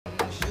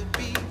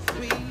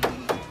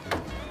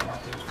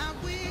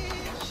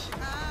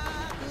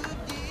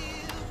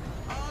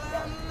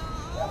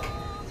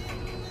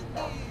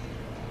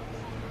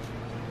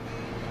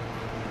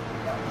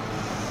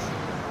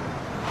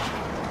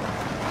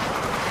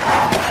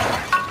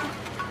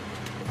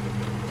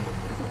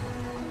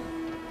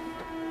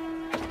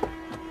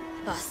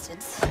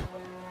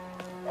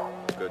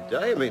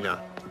day, Amina.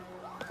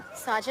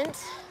 Sergeant.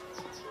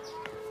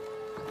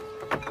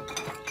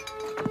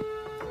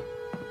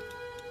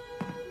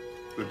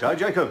 Good day,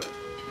 Jacob.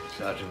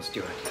 Sergeant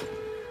Stewart.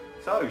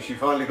 So, she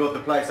finally got the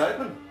place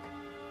open.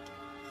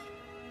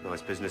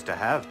 Nice business to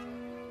have.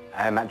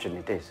 I imagine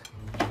it is.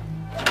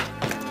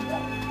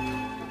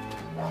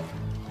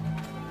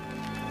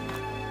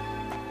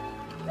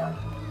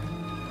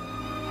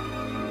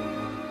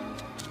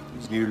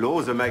 These new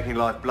laws are making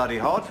life bloody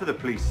hard for the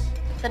police.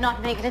 They're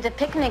not making it a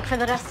picnic for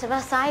the rest of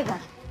us either.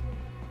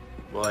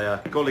 My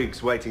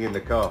colleague's waiting in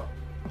the car.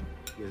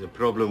 He has a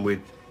problem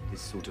with this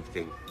sort of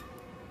thing.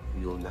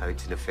 We all know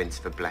it's an offence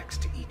for blacks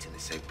to eat in the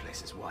same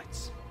place as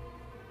whites.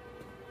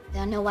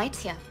 There are no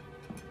whites here.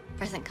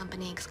 Present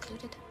company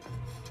excluded.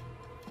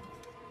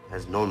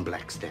 As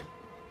non-blacks, then.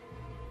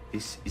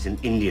 This is an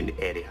Indian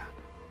area.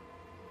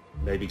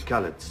 Maybe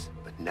coloureds,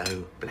 but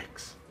no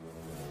blacks.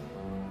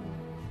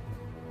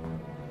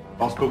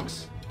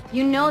 Passbooks.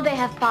 You know they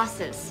have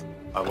passes.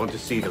 I want to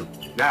see them.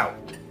 Now!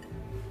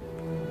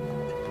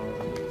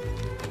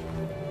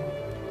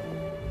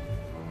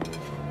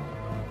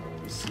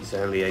 This is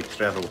only a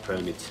travel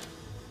permit.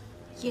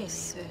 Yes,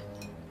 sir.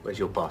 Where's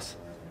your pass?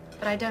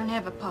 But I don't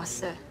have a pass,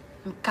 sir.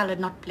 I'm coloured,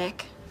 not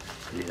black.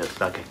 A little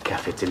bucket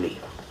cafe to me.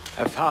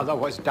 Her father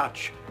was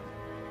Dutch.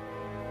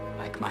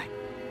 Like mine.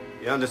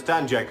 You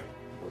understand, Jacob?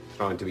 I'm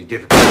trying to be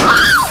difficult.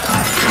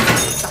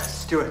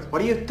 Stewart,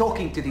 what are you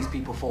talking to these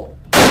people for?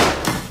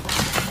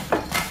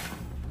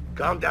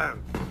 Calm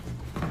down.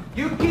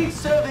 You keep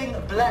serving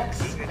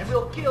blacks, and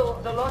we'll kill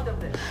the lot of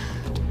them.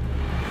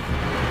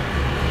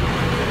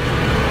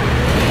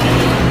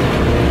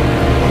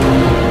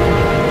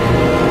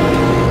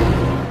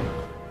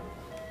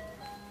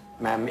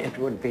 Ma'am, it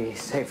would be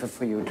safer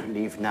for you to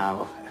leave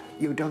now.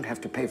 You don't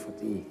have to pay for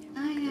the...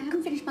 I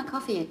haven't finished my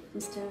coffee yet,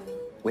 Mr.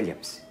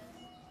 Williams.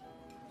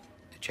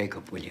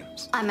 Jacob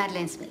Williams. I'm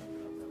Madeleine Smith.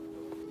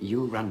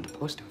 You run the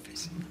post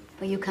office.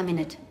 Well, you come in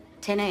at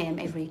 10 a.m.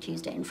 every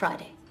Tuesday and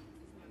Friday.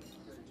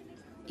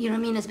 You're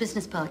Amina's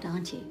business partner,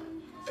 aren't you?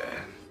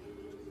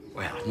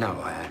 Well, no,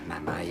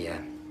 ma'am,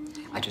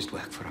 I just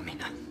work for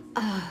Amina.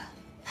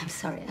 I'm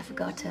sorry, I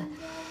forgot.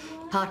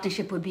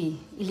 Partnership would be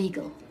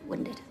illegal,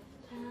 wouldn't it?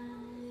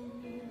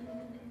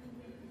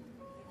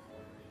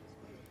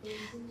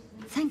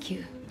 Thank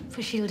you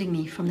for shielding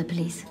me from the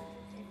police.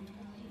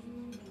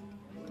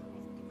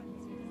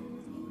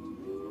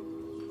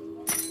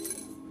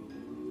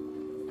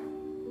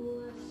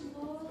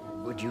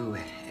 Would you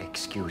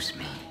excuse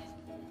me?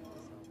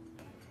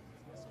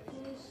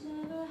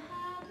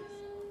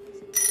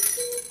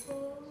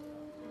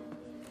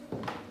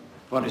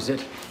 What is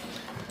it?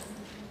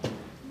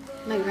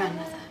 My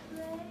grandmother.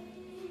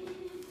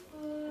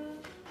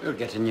 We'll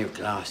get a new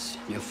glass,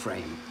 new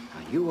frame.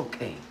 Are you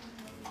okay?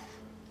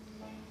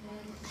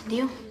 And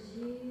you?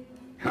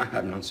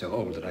 I'm not so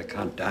old that I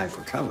can't die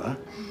for cover.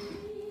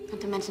 Not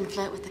to mention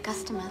flirt with the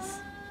customers.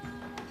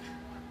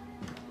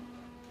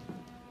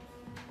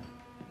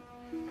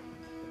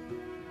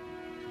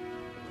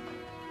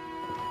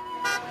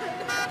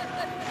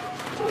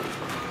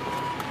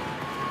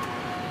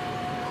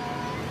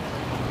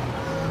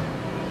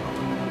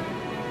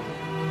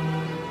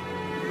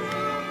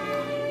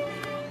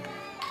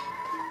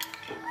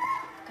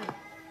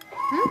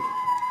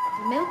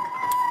 Milk?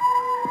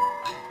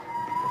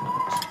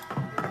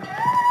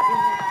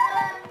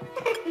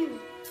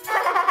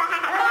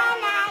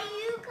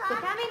 So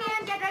come in here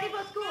and get ready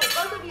for school,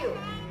 both of you.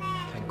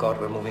 Thank God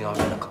we're moving on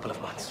in a couple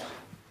of months.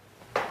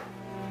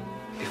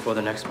 Before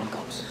the next one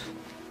comes.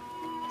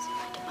 Say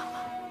bye to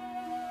Mama.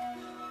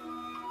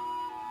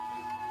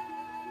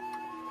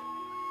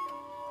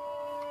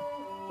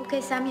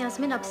 Okay, Sam,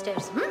 Yasmin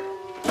upstairs.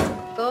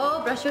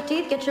 Go, brush your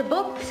teeth, get your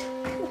books.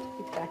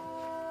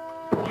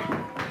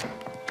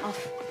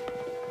 Off.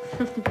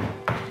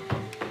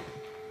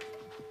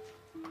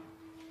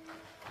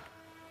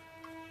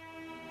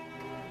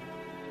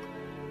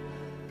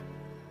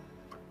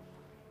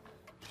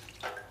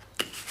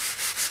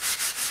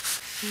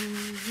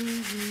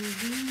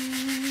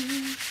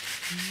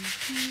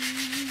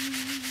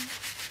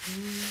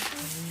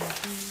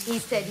 He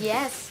said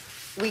yes.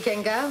 We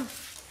can go.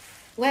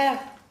 Where?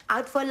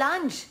 Out for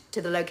lunch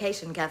to the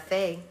location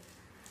cafe.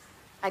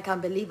 I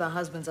can't believe our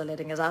husbands are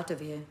letting us out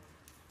of here.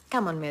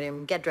 Come on,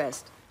 Miriam, get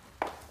dressed.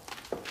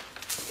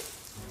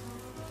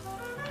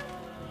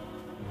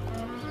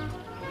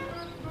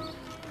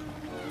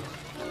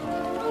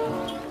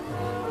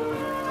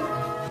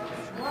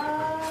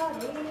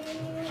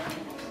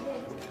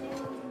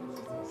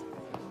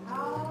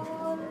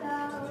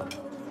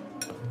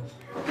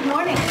 Good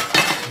morning.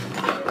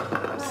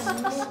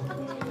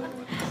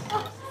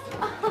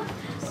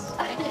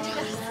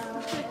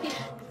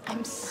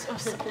 I'm so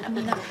sorry.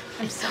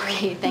 I'm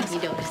sorry. Thank you,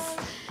 Doris.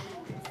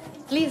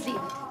 Please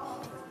leave.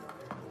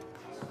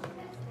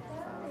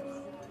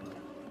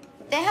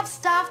 They have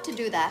staff to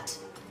do that.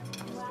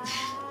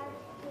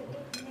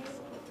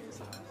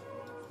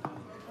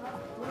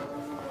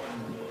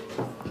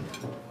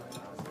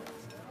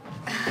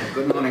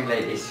 Good morning,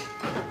 ladies.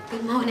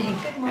 Good morning.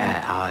 Good morning.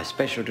 Our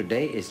special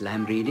today is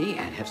lamb reedy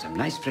and have some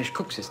nice fresh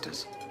cook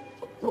sisters.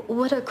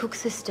 What are cook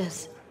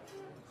sisters?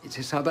 It's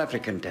a South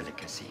African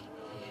delicacy.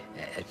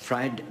 A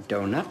fried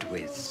donut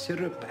with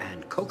syrup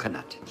and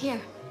coconut.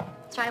 Here,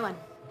 try one.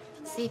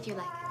 See if you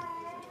like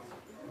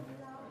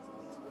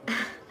it.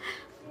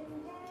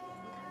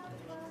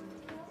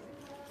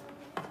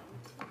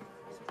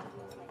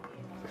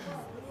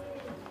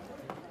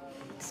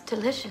 It's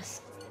delicious.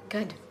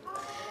 Good.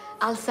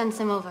 I'll send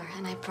some over,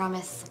 and I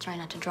promise I'll try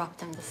not to drop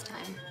them this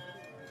time.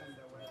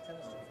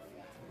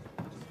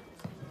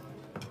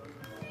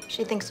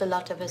 She thinks a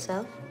lot of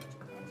herself.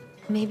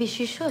 Maybe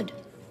she should.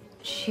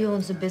 She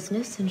owns a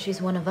business and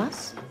she's one of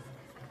us.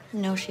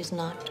 No, she's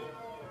not.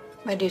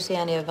 Where do you see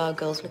any of our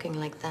girls looking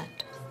like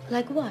that?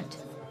 Like what?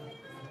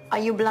 Are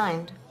you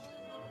blind?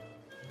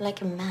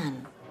 Like a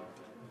man.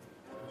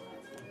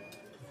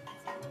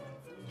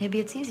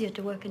 Maybe it's easier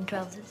to work in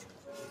trousers.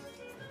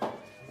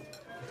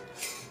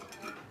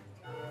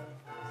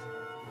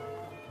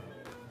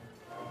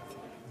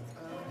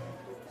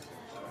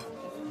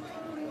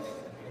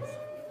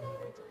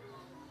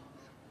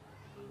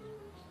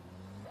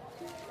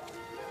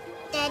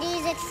 Daddy,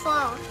 is it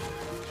far?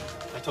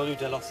 I told you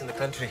Delot's in the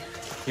country.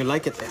 You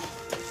like it there.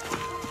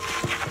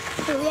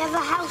 Do we have a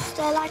house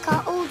there like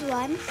our old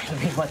one? It'll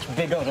be much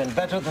bigger and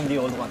better than the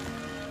old one.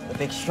 A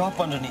big shop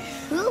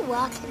underneath. We'll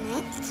work in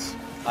it.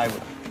 I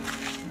will.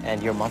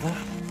 And your mother?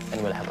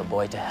 And we'll have a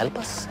boy to help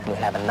us. And we'll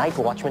have a night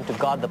watchman to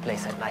guard the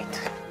place at night.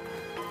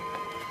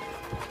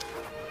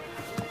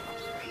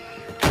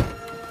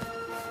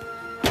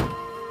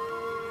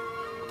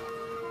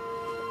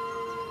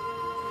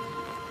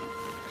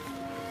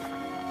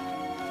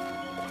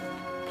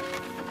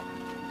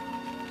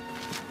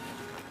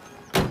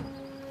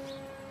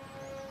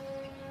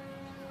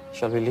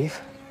 Shall we leave?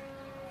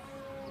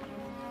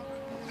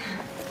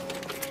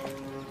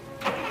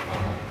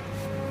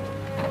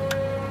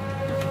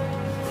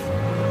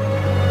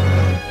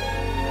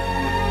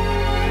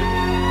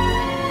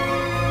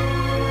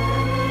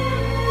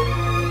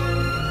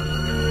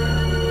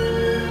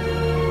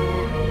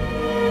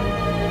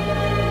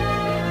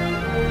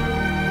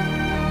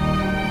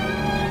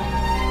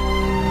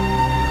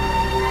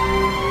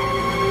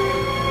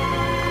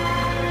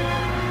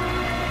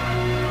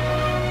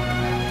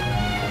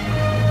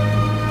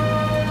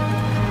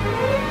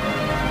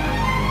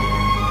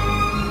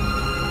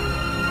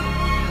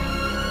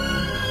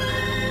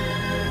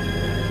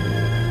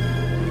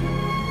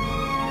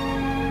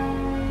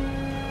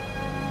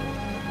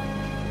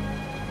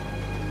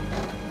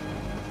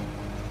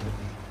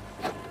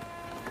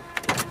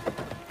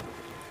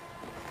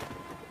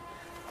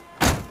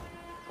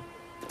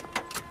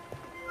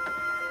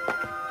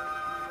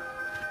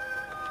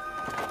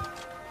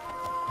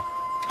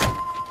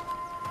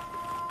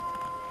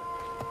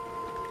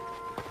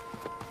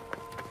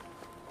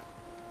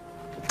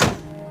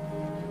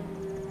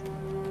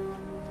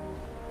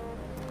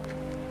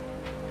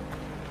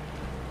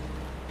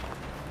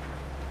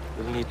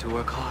 We'll need to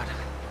work hard.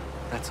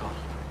 That's all.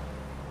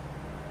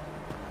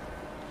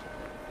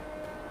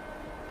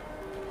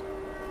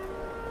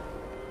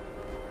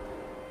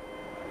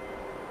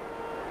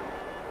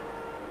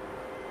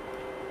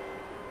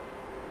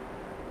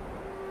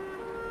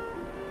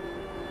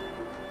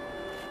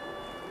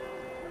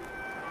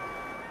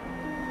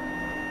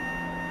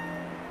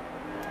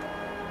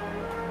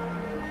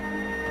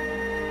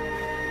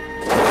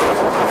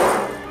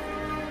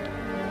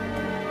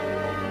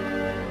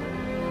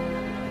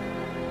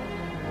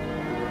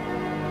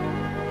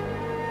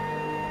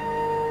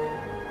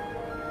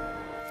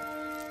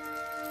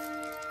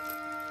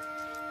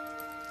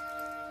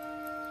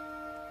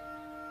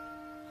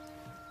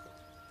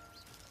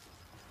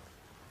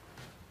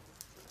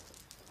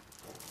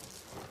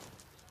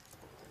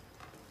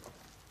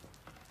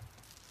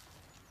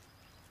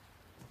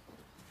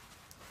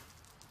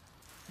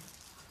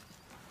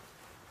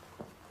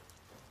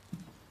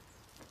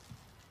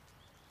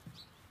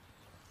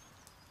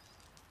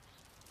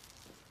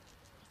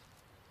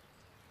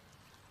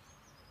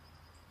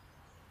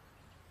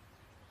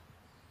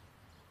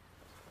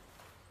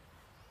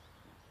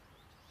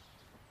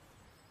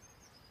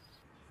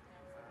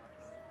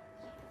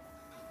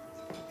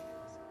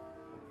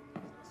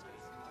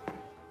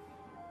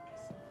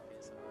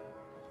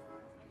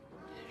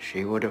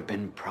 She would have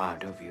been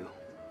proud of you.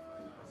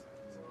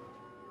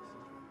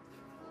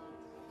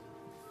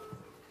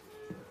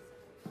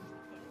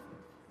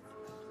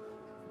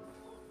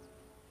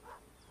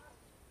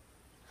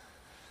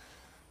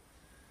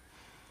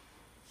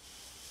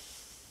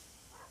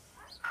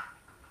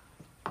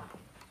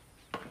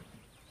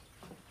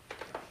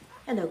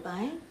 Hello,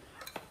 Bai.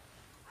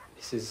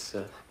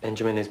 Mrs.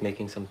 Benjamin is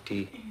making some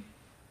tea.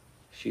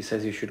 She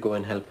says you should go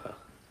and help her.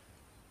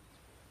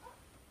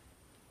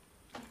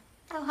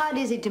 How hard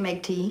is it to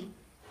make tea?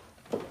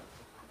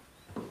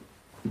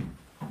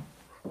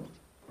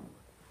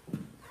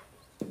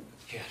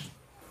 Here.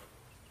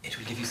 It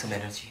will give you some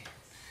energy.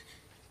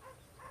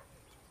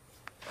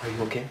 Are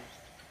you okay?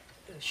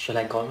 Shall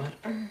I call her?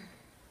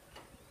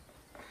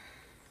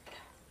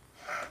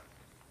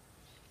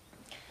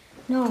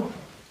 No.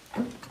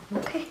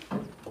 Okay.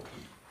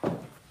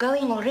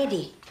 Going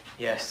already?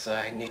 Yes,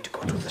 I need to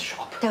go to the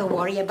shop. Don't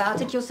worry about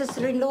it. Your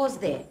sister-in-law's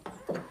there.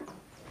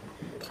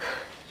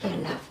 Here,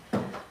 love.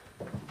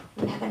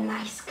 We'll have a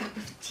nice cup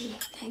of tea.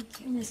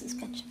 Thank you, Mrs.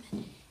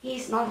 Benjamin.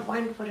 He's not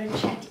one for a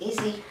chat, is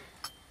he?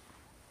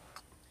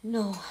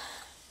 No.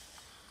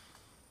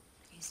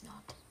 He's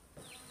not.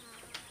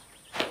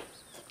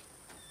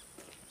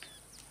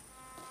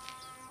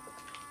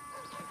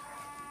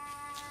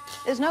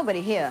 There's nobody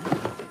here.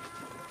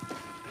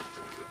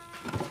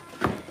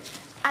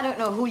 I don't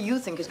know who you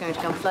think is going to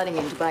come flooding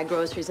in to buy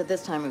groceries at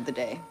this time of the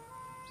day.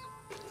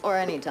 Or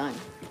any time.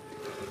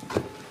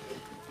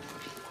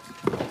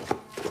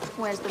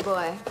 Where's the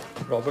boy?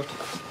 Robert.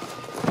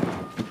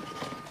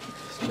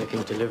 He's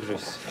making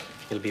deliveries.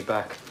 He'll be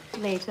back.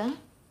 Later.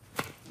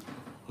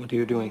 What are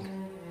you doing?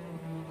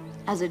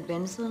 Has it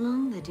been so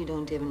long that you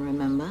don't even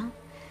remember?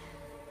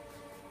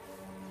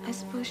 I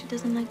suppose she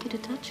doesn't like you to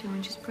touch her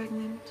when she's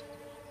pregnant.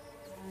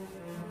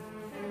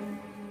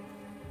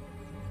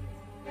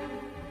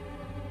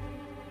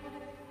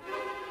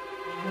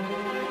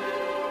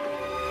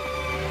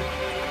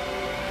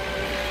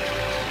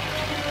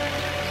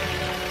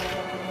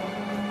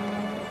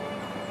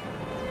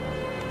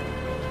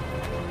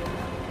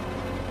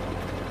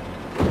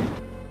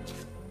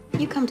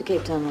 You come to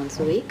Cape Town once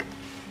a week.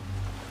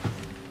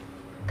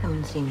 Come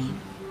and see me.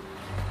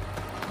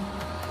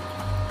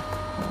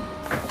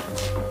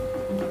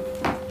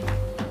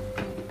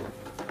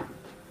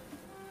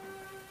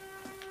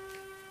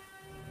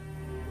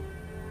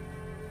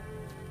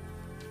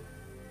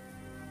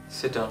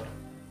 Sit down.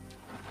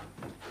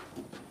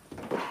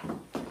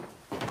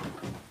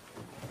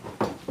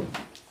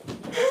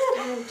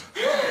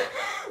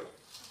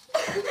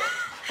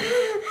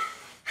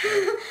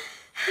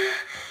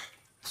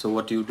 So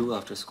what do you do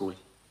after school?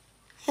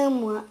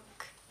 Homework.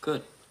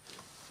 Good.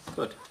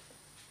 Good.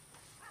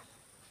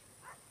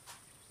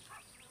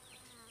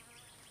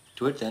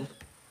 Do it then.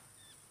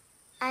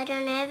 I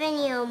don't have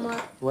any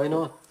homework. Why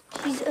not?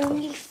 She's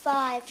only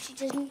 5. She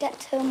doesn't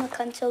get homework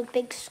until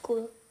big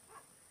school.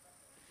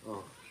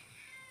 Oh.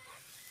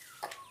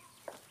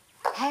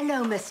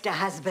 Hello, Mr.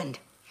 Husband.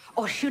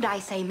 Or should I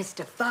say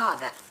Mr.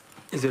 Father?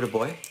 Is it a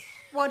boy?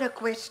 What a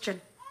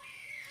question.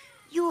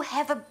 You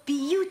have a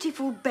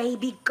beautiful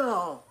baby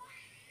girl.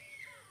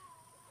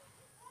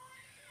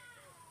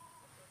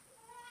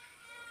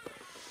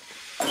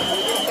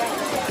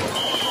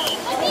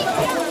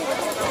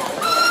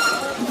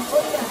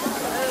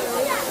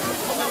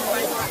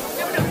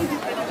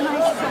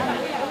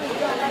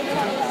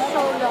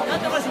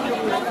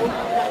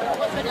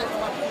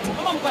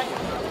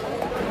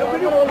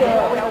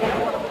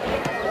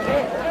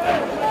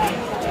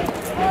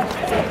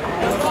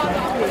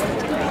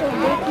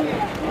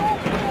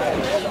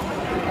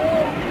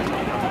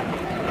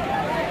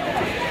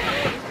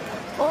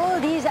 All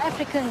these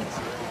Africans,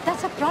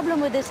 that's a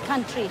problem with this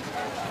country.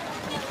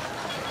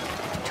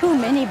 Too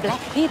many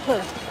black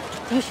people.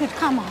 You should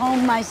come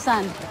home, my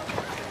son.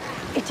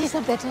 It is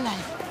a better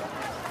life.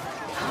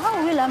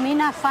 How will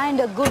Amina find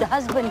a good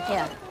husband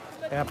here?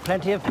 There are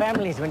plenty of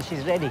families when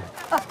she's ready.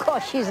 Of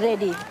course she's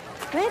ready.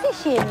 Where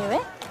is she anyway?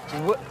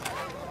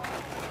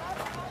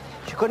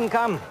 She couldn't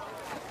come.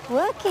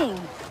 Working.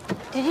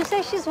 Did you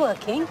say she's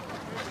working?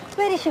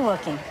 Where is she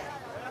working?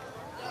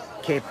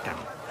 Cape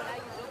Town.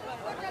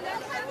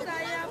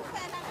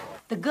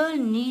 The girl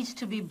needs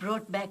to be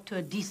brought back to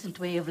a decent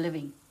way of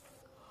living.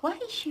 Why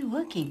is she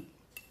working?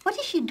 What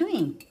is she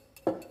doing?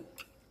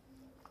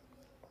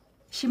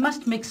 She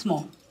must mix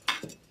more.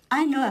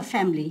 I know a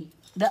family,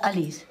 the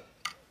Alis.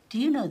 Do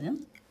you know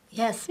them?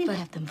 Yes, We'll but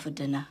have them for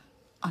dinner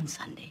on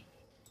Sunday.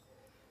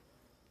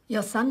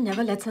 your son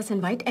never lets us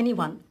invite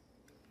anyone.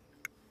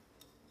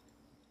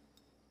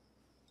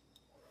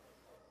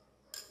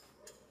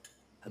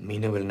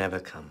 Amina will never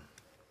come.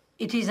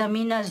 It is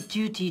Amina's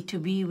duty to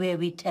be where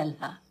we tell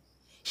her.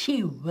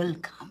 She will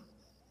come.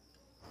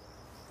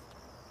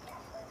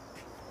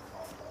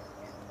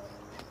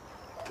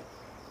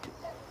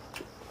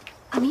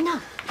 Amina,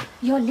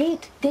 you're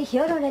late. They're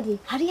here already.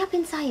 Hurry up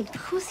inside.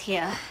 Who's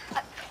here?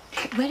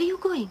 Where are you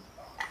going?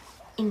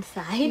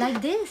 Inside?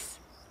 Like this.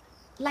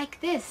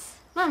 Like this.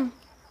 Mom,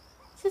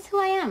 this is who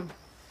I am.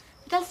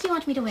 What else do you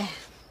want me to wear?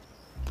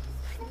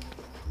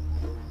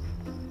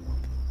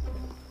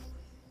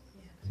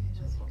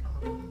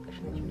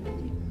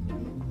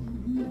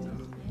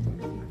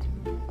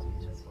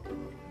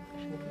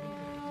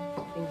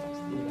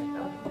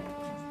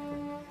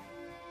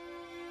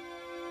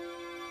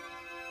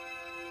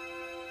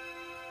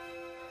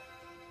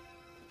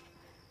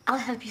 I'll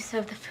help you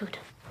serve the food.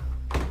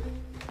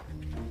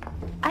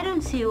 I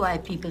don't see why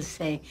people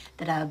say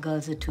that our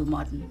girls are too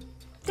modern.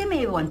 They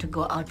may want to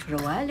go out for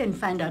a while and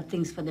find out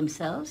things for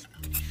themselves.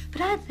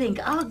 But I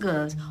think our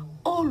girls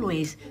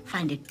always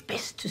find it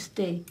best to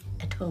stay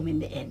at home in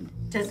the end.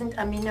 Doesn't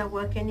Amina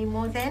work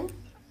anymore then?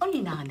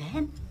 Only now and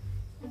then.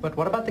 But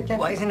what about the cafe?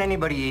 Why isn't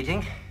anybody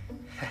eating?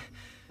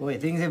 Boy,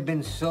 things have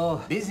been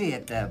so busy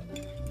at the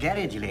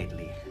garage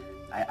lately.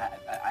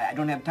 I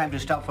don't have time to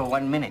stop for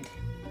 1 minute.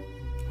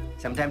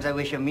 Sometimes I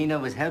wish Amina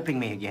was helping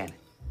me again.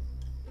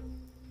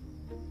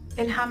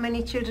 And how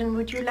many children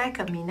would you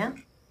like, Amina?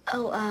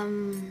 Oh,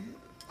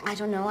 I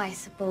don't know. I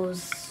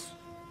suppose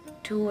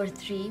 2 or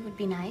 3 would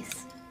be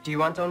nice. Do you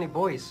want only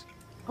boys?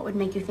 What would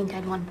make you think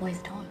I'd want boys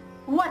at all?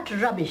 What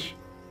rubbish.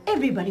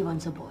 Everybody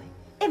wants a boy.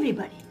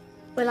 Everybody.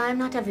 Well, I'm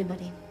not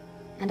everybody.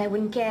 And I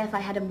wouldn't care if I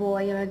had a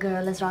boy or a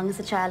girl as long as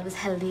the child was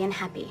healthy and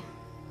happy.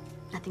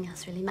 Nothing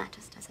else really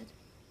matters, does it?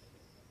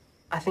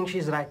 I think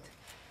she's right.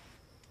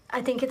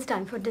 I think it's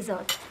time for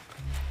dessert.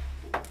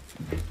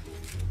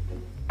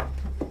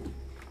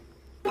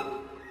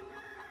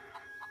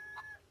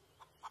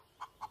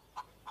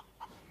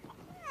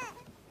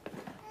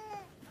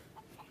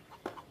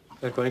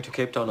 We're going to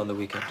Cape Town on the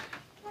weekend.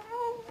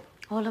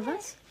 All of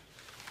us?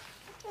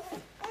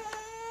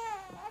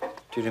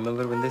 Do you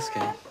remember when this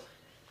came?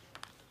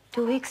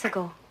 2 weeks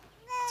ago.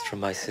 It's from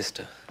my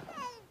sister,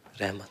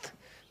 Rahmat.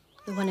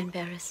 The one in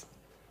Paris.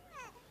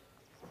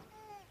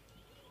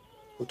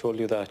 Who told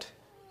you that?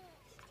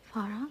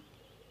 Farah?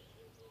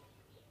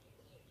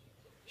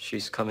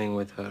 She's coming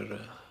with her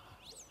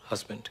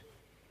husband.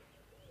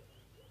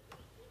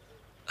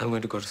 I'm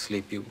going to go to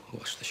sleep. You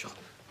wash the shop.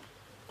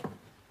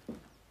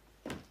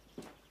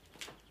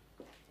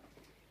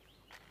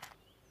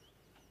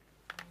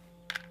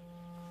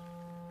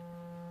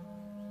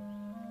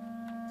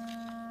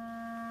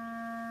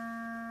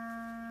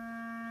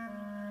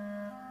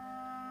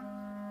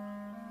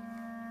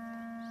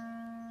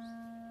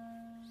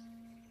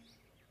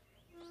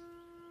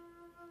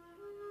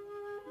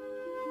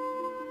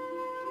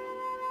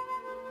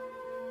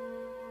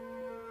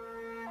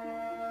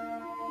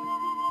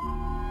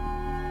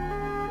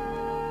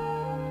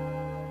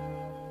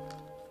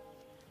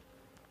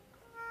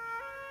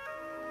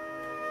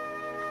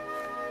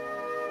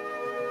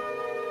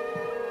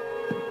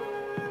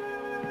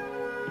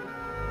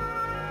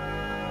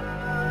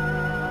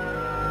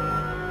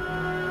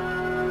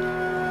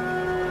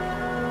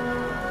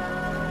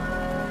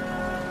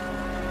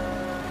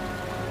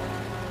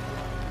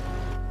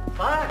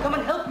 Farah, come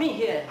and help me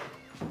here.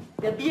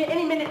 They'll be here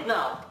any minute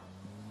now.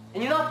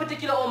 And you're not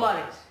particular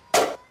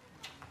Omaris.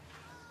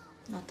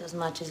 Not as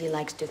much as he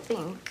likes to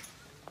think.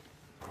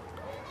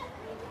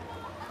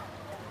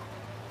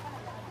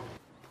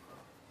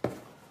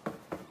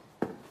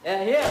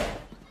 Yeah, here.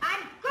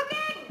 I'm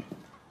cooking!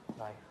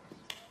 Bye.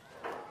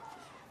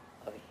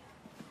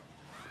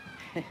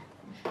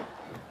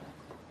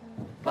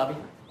 Bobby?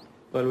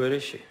 Well, where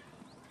is she?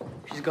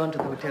 She's gone to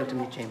the hotel to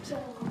meet James.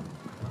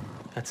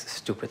 That's a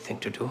stupid thing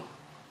to do.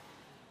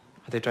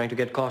 Are they trying to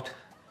get caught?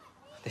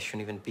 They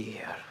shouldn't even be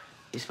here.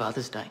 His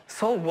father's dying.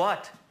 So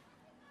what?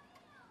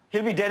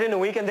 He'll be dead in a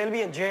week and they'll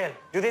be in jail.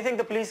 Do they think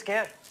the police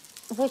care?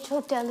 Which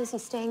hotel is he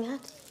staying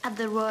at? At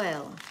the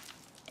Royal,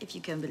 if you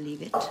can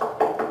believe it.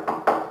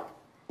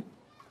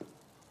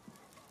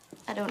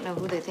 I don't know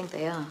who they think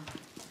they are.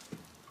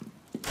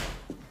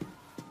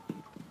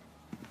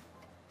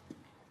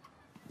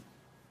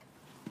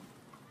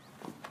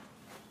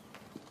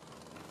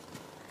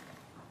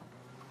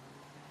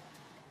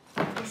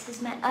 This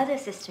is my other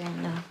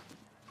sister-in-law.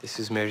 This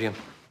is Miriam.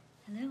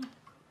 Hello.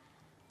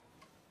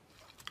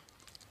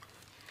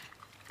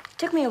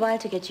 Took me a while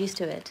to get used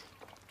to it.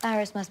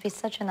 Paris must be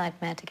such a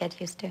nightmare to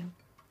get used to.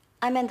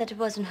 I meant that it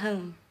wasn't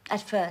home,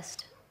 at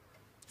first,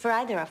 for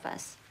either of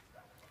us.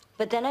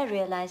 But then I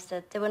realized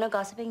that there were no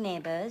gossiping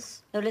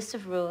neighbors, no list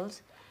of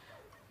rules,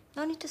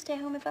 no need to stay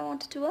home if I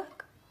wanted to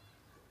work.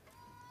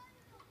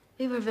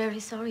 We were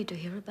very sorry to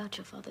hear about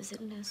your father's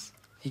illness.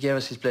 He gave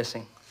us his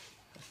blessing.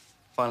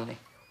 Finally.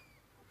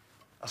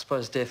 I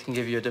suppose death can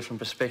give you a different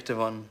perspective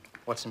on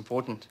what's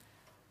important.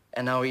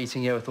 And now we're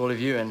eating here with all of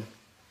you, and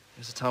there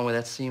was a time where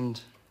that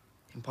seemed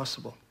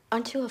impossible.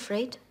 Aren't you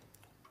afraid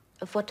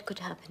of what could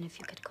happen if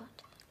you get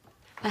caught?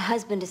 My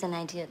husband is an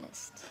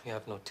idealist. We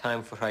have no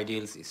time for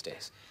ideals these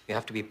days. We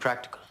have to be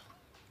practical.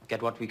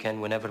 Get what we can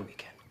whenever we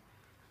can.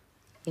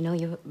 You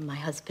know, my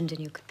husband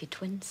and you could be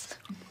twins.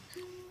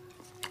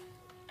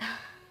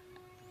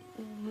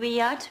 We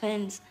are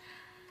twins.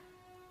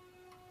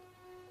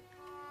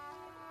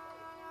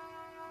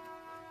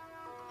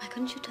 Why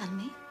couldn't you tell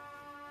me?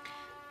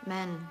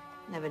 Men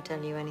never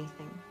tell you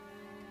anything.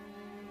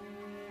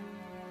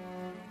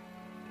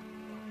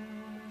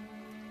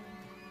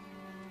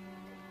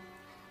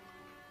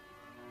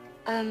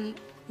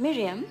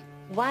 Miriam,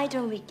 why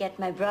don't we get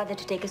my brother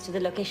to take us to the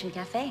location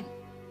cafe?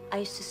 I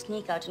used to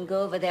sneak out and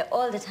go over there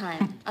all the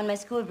time on my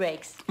school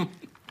breaks.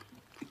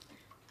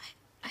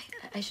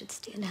 I should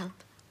stay and help.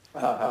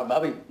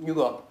 Bobby, you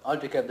go. I'll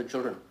take care of the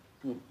children.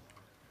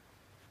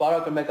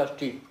 Farah can make us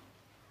tea.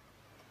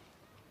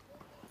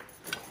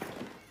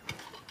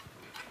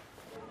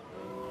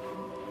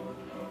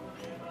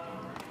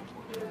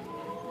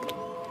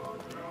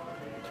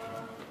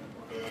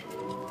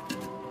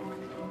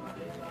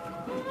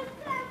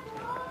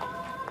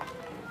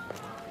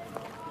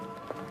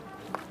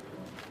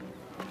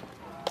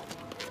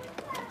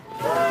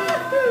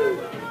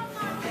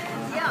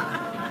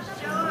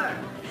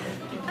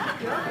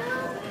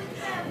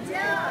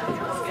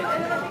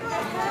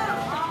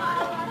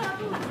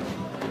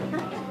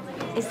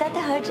 that the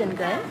Hurjan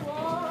girl?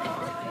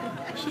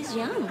 She's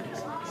young.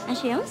 And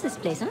she owns this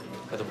place, huh?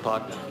 With a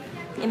partner.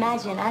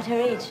 Imagine, at her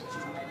age.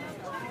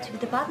 To be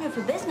the partner of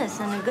a business,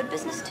 and a good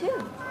business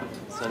too.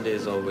 Sunday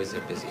is always her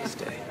busiest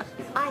day.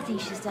 I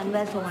think she's done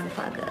well for one of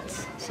our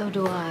girls. So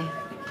do I.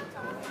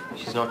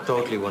 She's not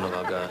totally one of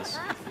our girls.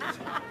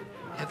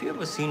 Have you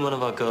ever seen one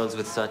of our girls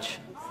with such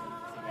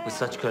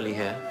curly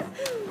hair?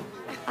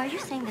 Are you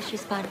saying that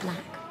she's part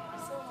black?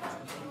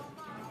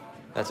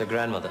 That's her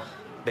grandmother,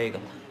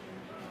 Begum.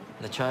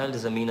 The child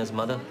is Amina's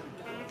mother.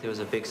 There was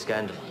a big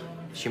scandal.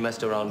 She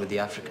messed around with the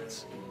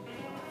Africans.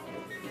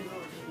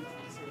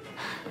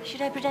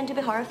 Should I pretend to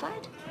be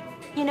horrified?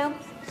 You know,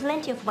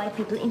 plenty of white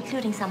people,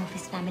 including some of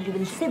his family,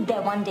 will sit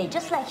there one day,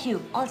 just like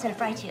you, all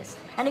self-righteous,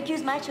 and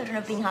accuse my children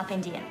of being half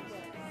Indian.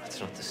 It's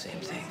not the same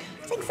thing.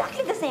 It's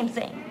exactly the same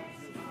thing.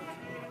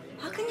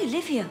 How can you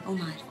live here,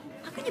 Omar?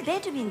 How can you bear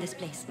to be in this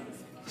place?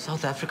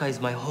 South Africa is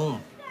my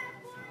home.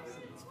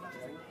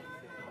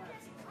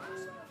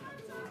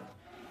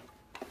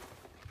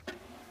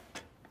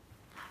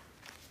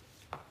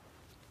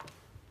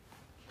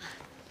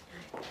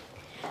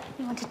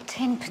 You wanted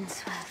 10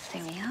 pence worth.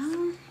 There we are.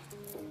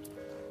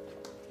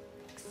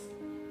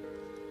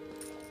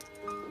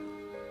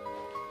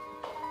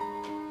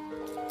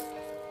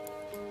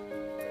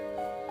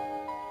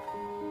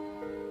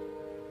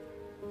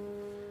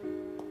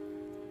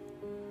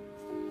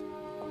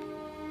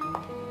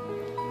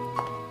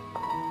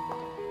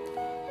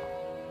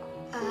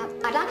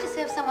 I'd like to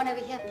serve someone over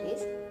here,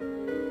 please.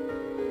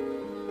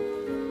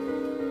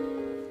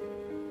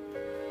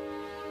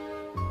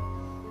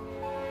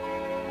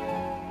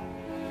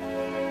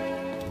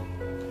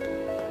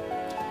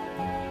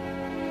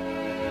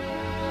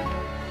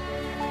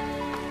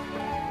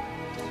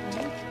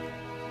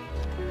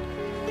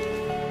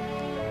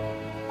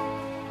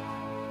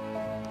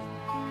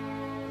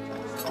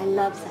 I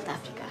love South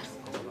Africa.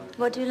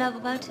 What do you love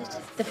about it?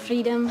 The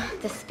freedom,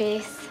 the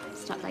space.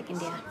 It's not like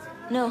India.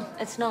 No,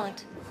 it's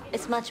not.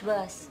 It's much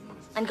worse.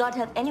 And God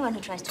help anyone who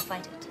tries to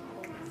fight it.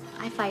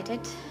 I fight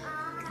it,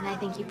 and I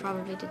think you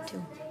probably did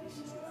too.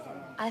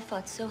 I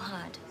fought so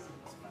hard.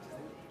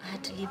 I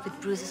had to leave with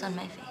bruises on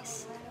my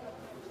face.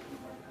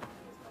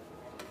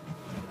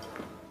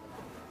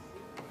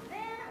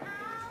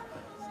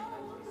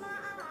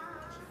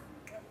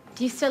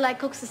 Do you still like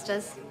Cook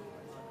Sisters?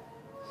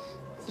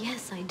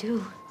 Yes, I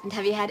do. And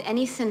have you had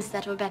any since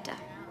that were better?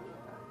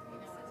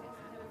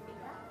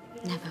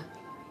 Never.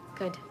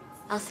 Good.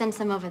 I'll send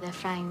some over. They're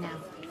frying now.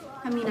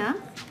 Amina,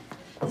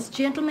 this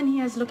gentleman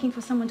here is looking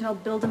for someone to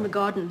help build him a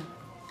garden.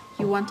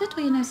 You want it,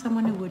 or you know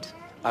someone who would?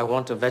 I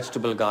want a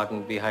vegetable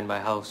garden behind my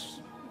house,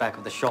 back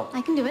of the shop.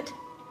 I can do it.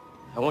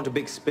 I want a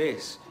big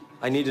space.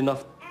 I need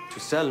enough to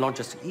sell, not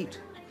just to eat.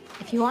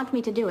 If you want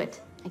me to do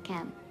it, I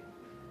can.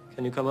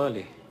 Can you come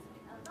early?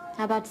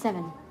 How about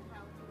 7?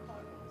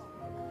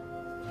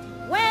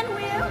 When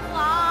we're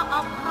far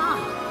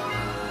apart,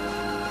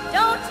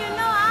 don't you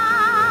know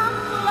I'll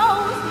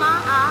close my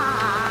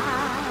eyes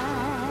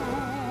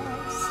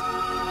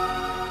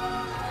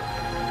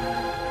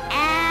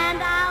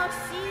and I'll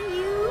see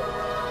you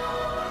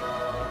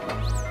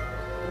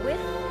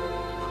with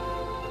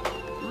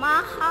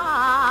my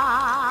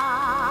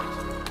heart.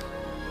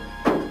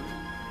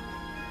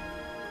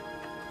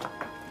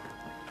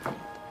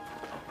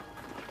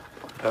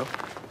 Oh?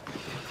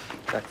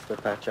 That's the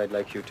patch I'd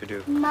like you to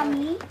do.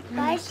 Mummy,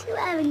 why is she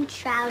wearing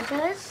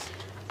trousers?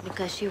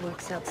 Because she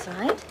works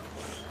outside.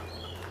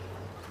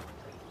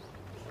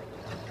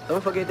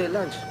 Don't forget their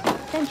lunch.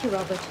 Thank you,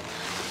 Robert.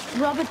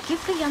 Robert,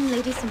 give the young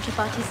lady some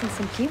chapatis and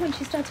some tea when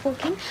she starts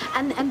walking.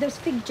 And there's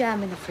fig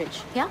jam in the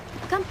fridge. Yeah?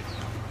 Come.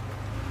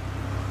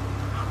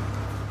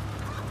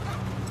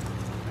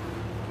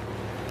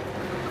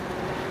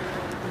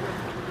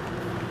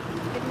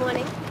 Good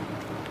morning.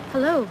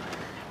 Hello.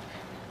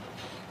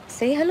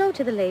 Say hello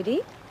to the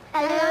lady.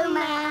 Hello,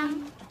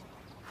 ma'am.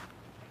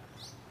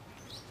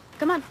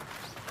 Come on.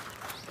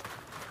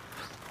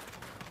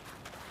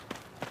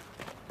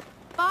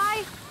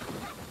 Bye.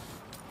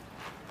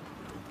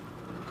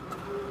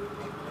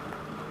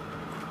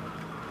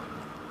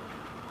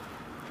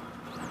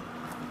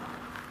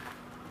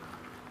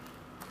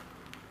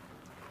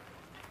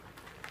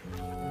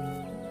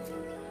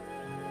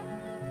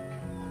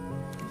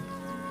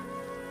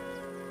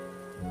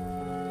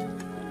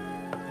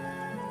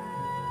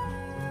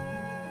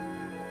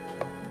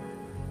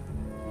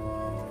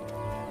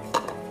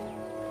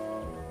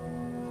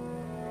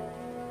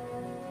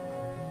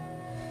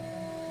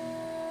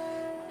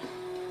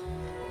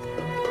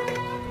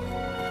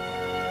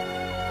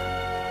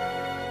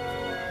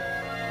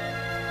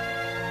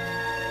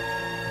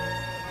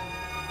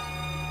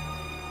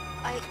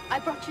 I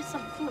brought you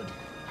some food.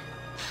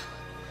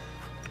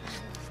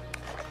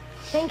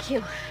 Thank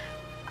you.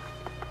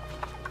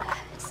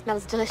 It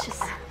smells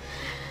delicious.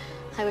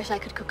 I wish I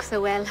could cook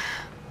so well.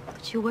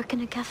 But you work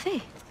in a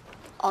cafe.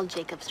 All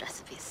Jacob's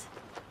recipes.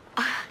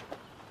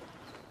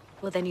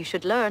 Well, then you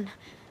should learn.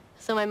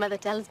 So my mother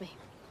tells me.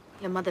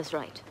 Your mother's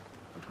right.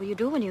 What will you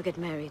do when you get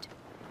married?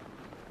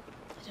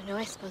 I don't know,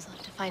 I suppose I'll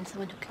have to find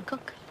someone who can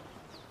cook.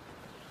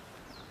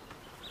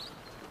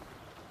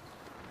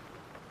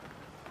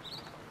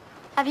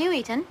 Have you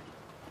eaten?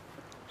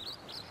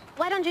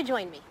 Why don't you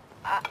join me?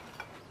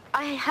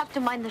 I have to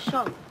mind the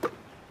shop.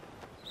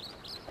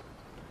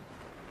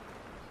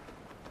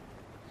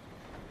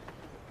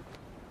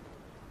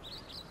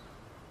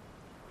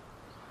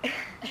 I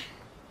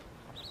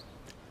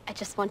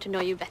just want to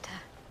know you better.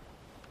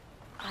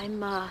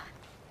 I'm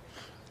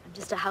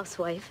just a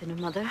housewife and a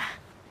mother.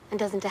 And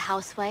doesn't a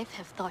housewife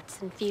have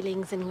thoughts and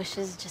feelings and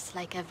wishes just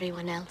like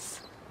everyone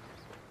else?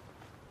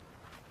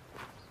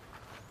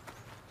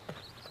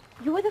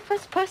 You were the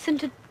first person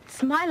to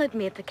smile at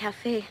me at the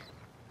cafe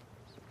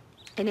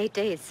in 8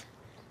 days.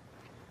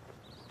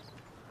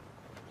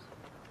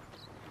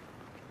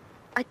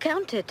 I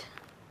counted.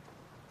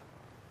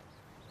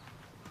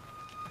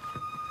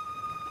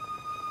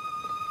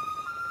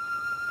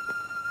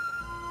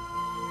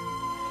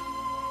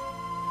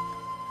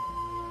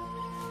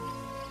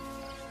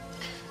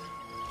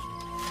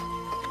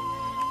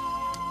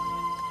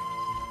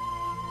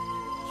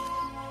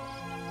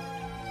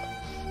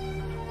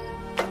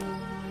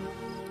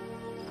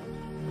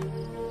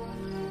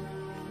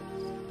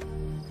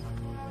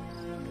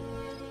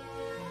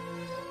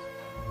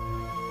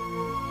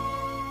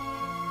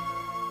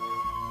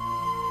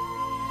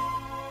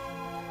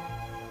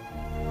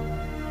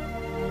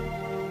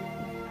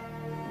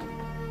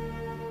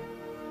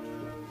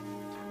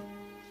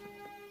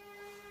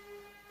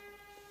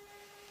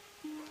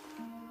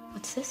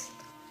 What's this?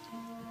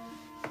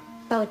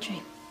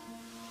 Poetry.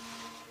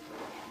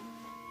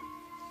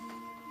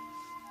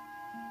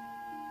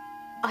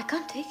 I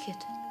can't take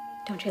it.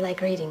 Don't you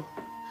like reading?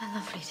 I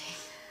love reading.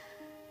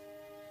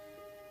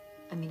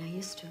 I mean, I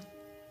used to.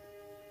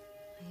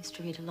 I used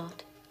to read a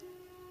lot.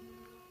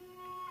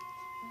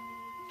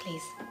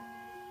 Please,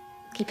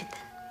 keep it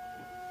then.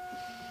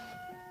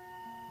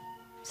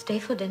 Stay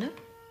for dinner?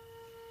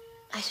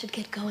 I should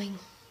get going.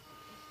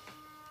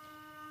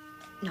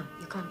 No,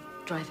 you can't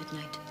drive at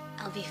night.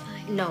 I'll be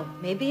fine. No,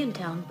 maybe in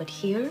town, but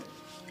here,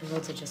 the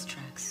roads are just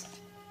tracks.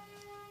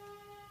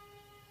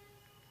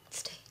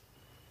 Stay.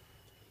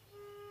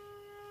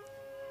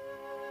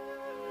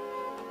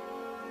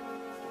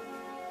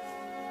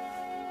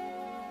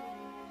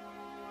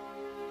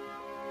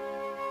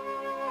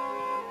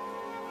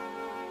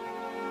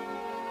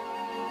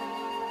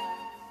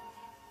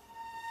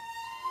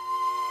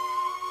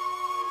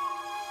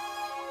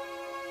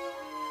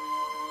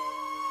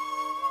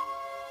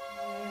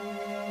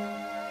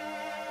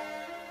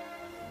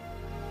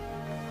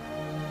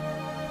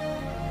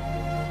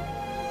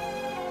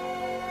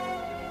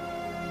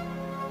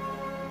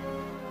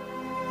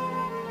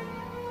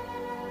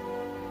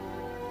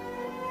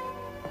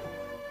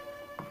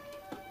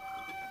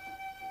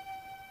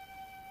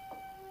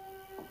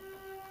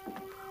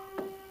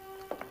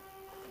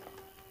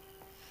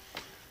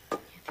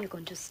 If you're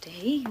going to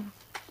stay, you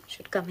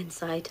should come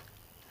inside.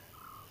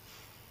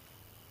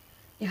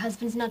 Your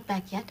husband's not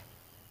back yet?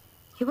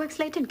 He works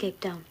late in Cape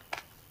Town.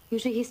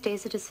 Usually he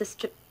stays at his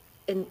sister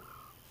in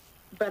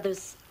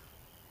brother's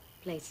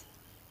place.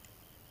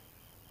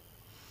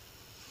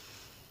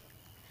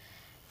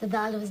 The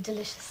dal was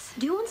delicious.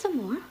 Do you want some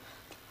more?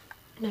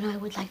 No, I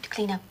would like to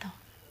clean up though.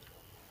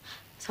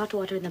 There's hot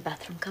water in the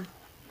bathroom. Come.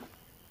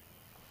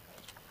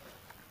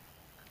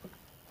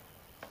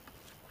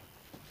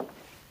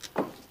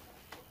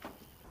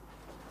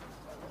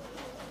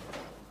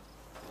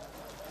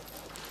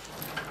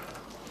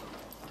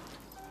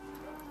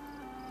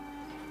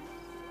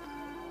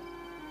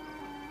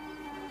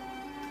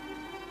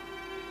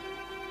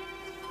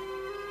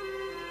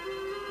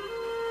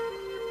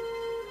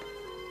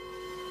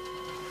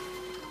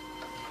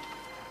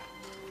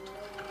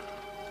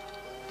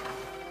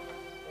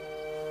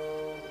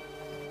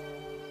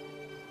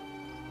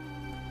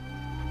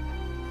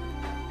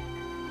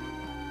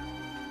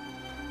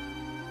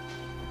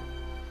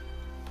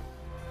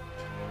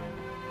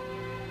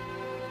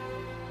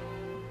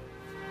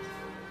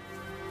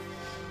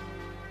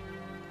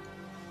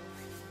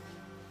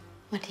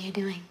 What are you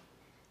doing?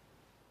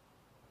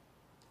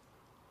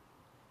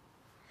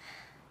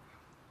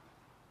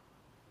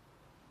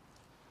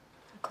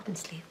 I couldn't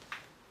sleep.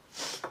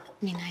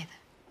 Me neither.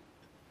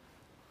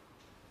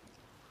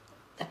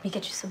 Let me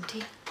get you some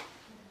tea.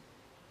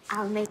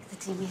 I'll make the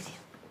tea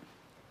medium.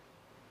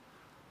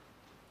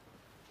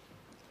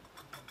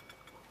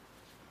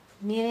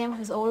 Miriam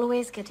who's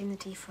always getting the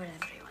tea for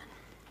everyone.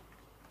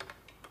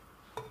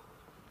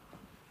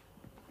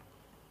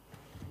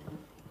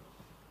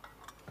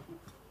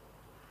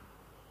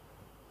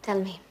 Tell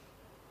me,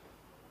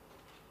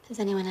 has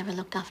anyone ever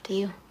looked after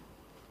you?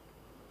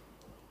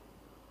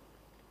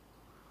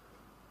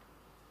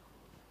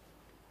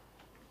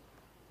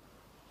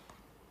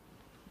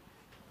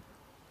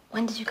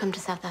 When did you come to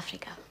South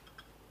Africa?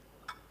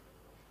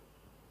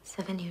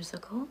 7 years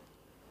ago,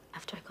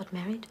 after I got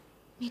married.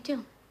 Me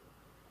too.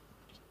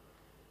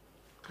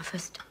 Our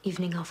first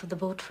evening off of the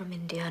boat from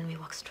India, and we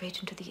walked straight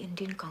into the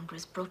Indian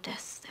Congress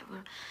protests. There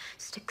were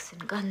sticks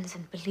and guns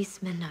and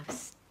policemen. I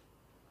was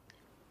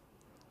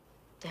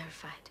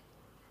terrified.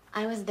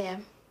 I was there,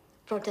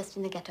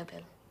 protesting the ghetto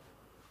bill.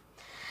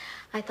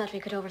 I thought we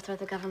could overthrow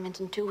the government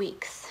in 2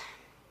 weeks.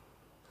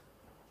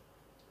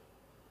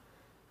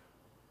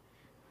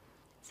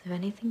 Is there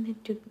anything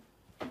that you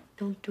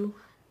don't do?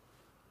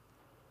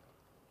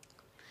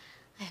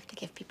 I have to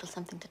give people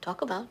something to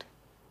talk about.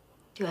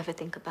 Do you ever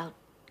think about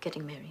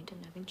getting married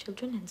and having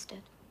children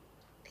instead?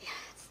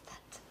 Yes,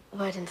 that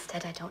word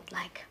instead I don't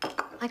like.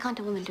 Why can't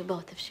a woman do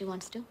both if she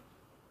wants to?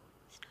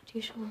 It's not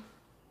usual.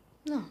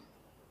 No.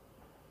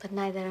 But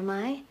neither am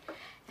I,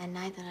 and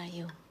neither are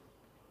you.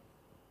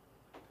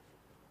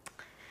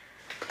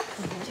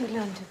 When did you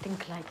learn to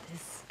think like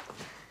this?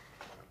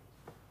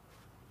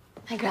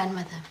 My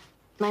grandmother.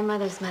 My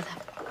mother's mother.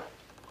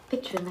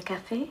 Picture in the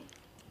cafe?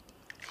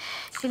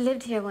 She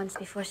lived here once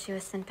before she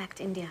was sent back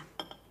to India.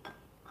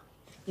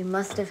 You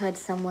must have heard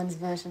someone's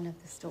version of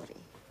the story.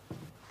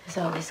 There's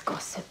always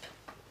gossip.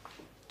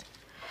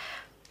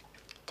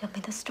 Tell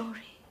me the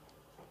story.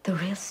 The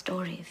real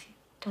story, if you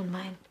don't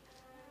mind.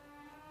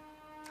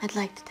 I'd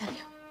like to tell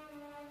you.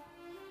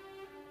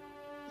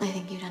 I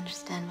think you'd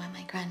understand why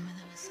my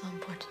grandmother was so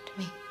important to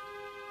me.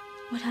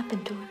 What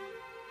happened to her?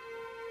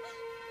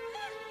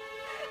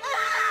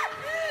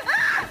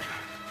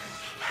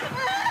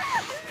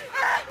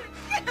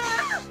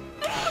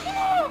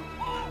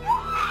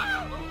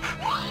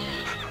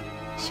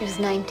 She was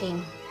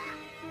 19,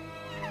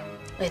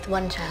 with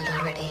one child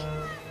already.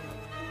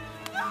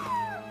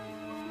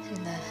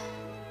 And the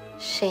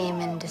shame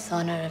and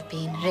dishonor of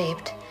being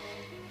raped,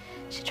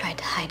 she tried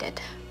to hide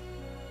it.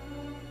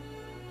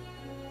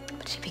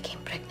 But she became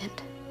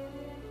pregnant.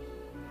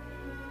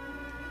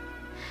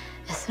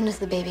 As soon as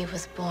the baby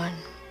was born,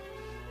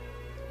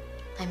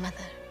 my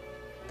mother,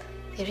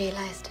 they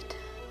realized it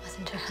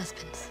wasn't her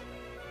husband's.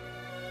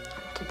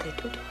 What did they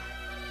do to her?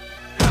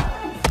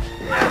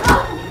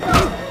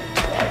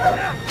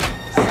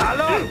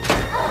 Salon!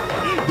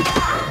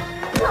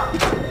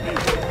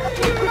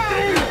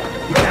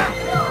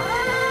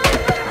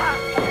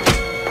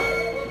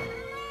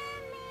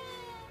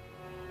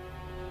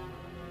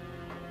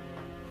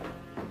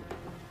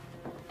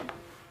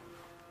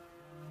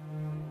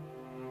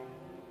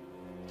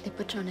 They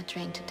put her on a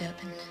train to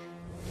Durban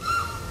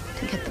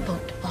to get the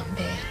boat to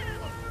Bombay.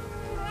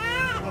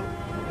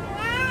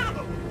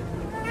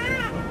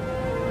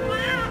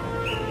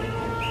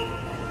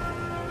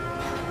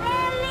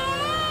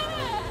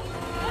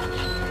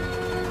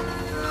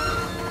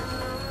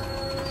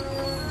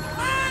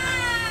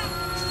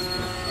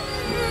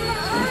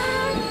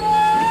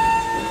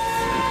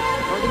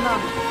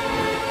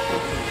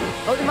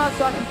 Hold him out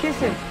so I can kiss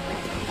him.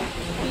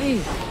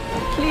 Please,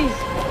 please.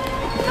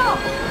 No!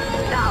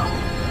 No!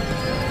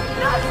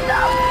 No,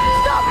 stop!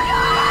 Stop!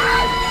 No!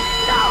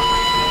 No!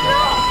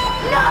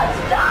 No!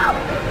 Stop!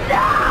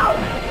 No!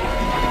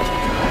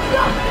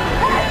 Stop!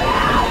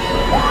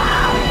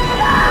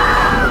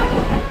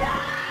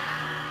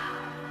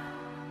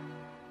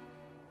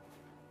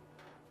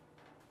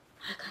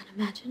 I can't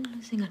imagine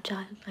losing a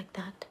child like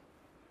that.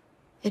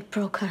 It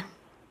broke her.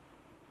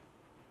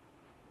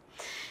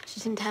 She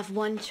didn't have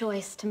one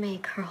choice to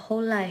make her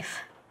whole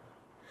life.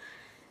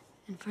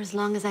 And for as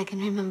long as I can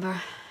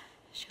remember,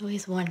 she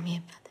always warned me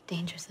about the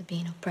dangers of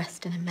being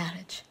oppressed in a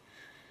marriage.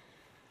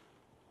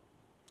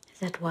 Is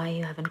that why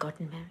you haven't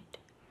gotten married?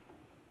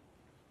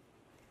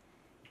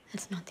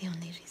 That's not the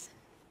only reason.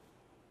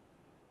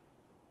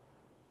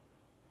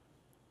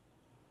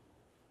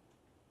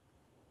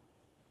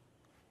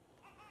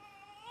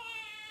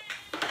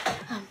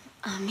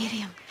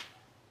 Miriam.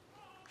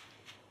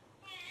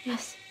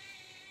 Yes.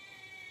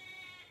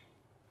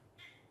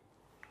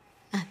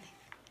 Nothing.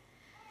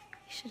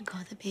 You should go.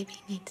 The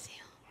baby needs you.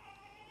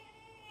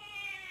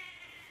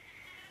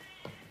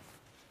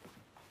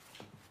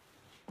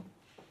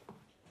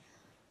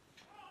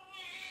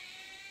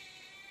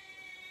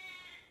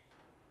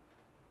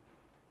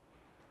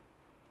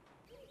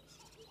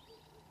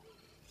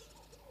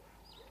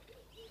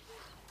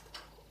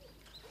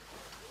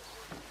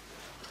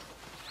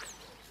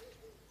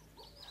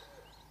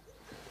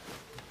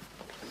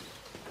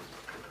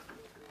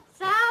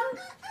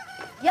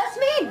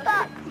 Yasmin!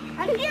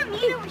 I didn't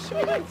mean it. We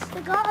should go to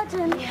the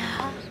garden.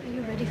 Yeah. Are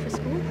you ready for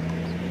school?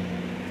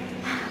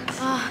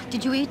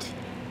 Did you eat?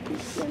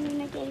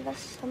 Yamina gave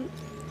us some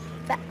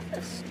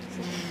breakfast.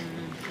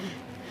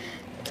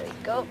 There we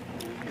go.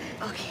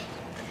 Okay.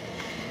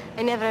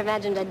 I never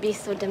imagined I'd be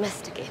so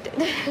domesticated.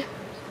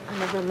 I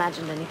never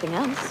imagined anything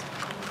else.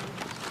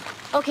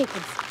 Okay,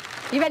 kids.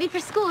 You ready for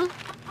school?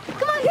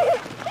 Come on.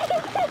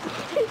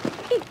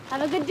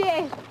 Have a good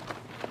day.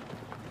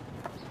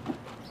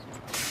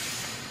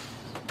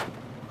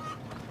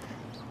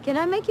 Can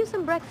I make you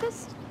some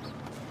breakfast?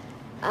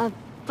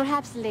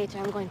 Perhaps later.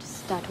 I'm going to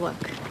start work.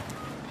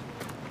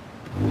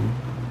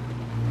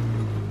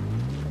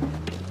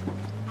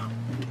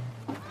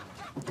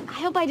 I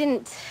hope I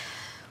didn't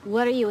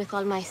worry you with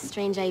all my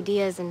strange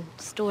ideas and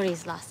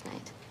stories last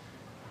night.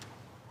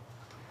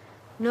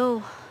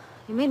 No,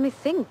 you made me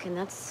think, and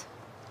that's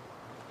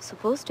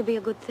supposed to be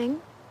a good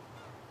thing,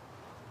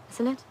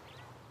 isn't it?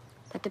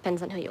 That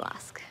depends on who you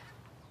ask.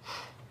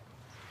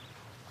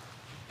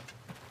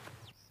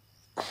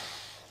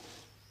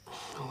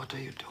 What are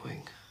you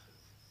doing?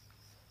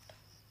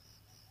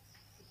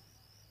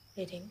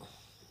 Reading.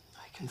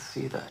 I can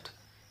see that.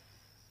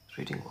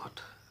 Reading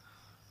what?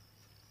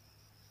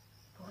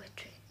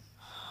 Poetry.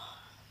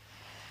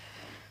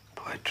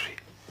 Poetry.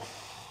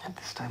 At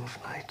this time of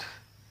night.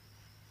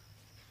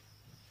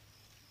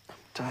 I'm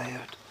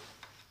tired.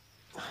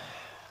 I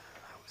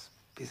was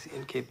busy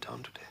in Cape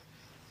Town today.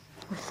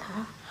 With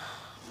her?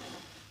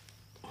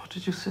 What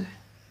did you say?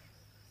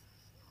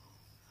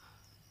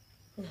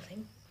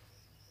 Nothing.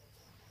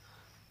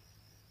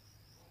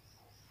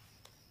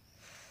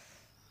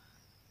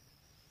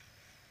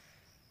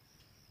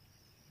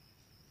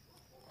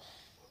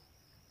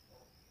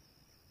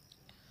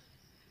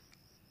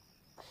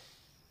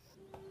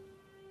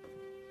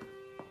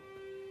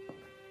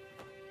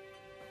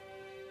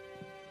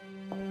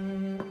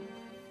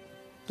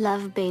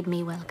 Love bade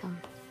me welcome,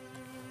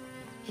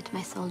 yet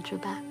my soul drew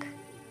back,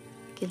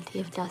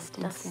 guilty of dust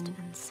and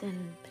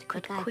sin. But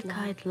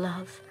quick-eyed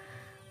love,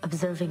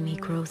 observing me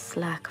grow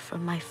slack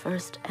from my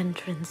first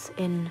entrance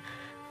in,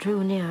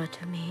 drew nearer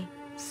to me,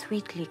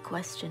 sweetly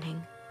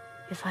questioning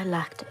if I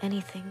lacked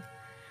anything.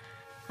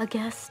 A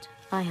guest,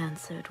 I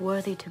answered,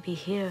 worthy to be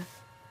here.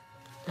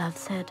 Love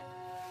said,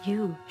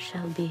 you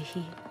shall be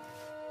he.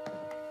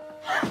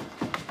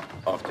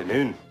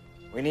 Afternoon.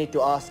 We need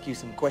to ask you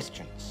some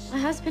questions. My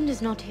husband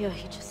is not here,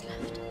 he just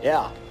left.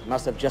 Yeah,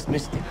 must have just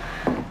missed him.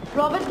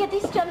 Robert, get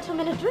these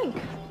gentlemen a drink.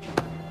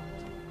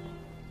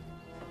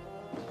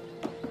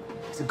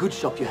 It's a good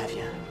shop you have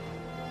here.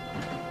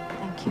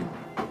 Thank you.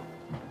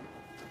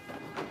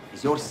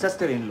 Is your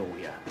sister-in-law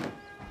here?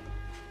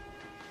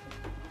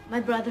 My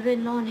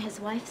brother-in-law and his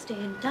wife stay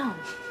in town.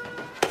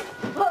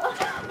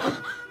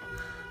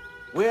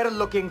 We're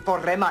looking for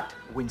Remat,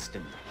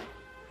 Winston.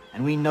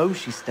 And we know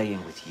she's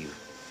staying with you.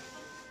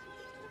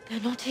 They're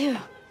not here.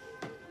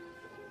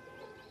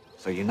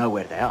 So you know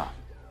where they are.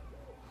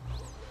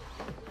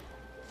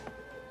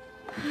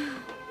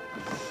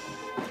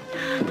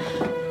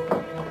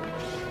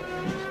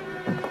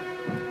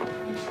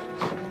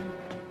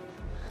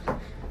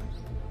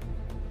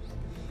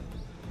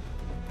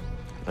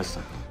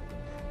 Listen.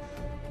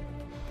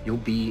 You'll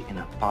be in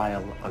a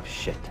pile of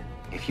shit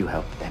if you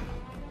help them.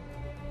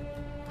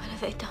 What have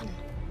they done?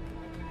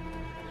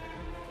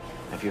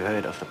 Have you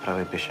heard of the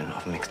Prohibition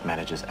of Mixed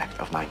Marriages Act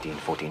of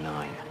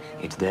 1949?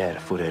 It's there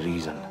for a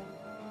reason.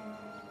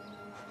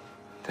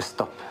 To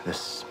stop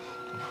this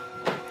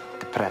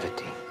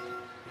depravity.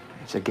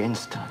 It's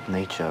against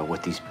nature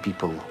what these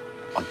people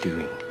are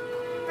doing.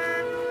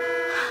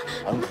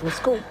 Home from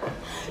school?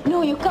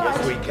 No, you can't.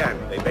 Yes, we can.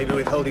 They may be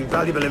withholding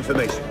valuable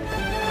information.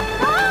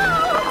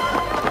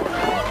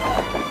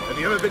 Have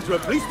you ever been to a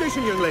police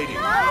station, young lady?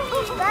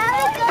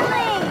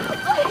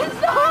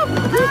 Stop!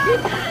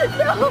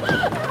 No!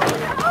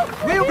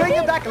 We'll bring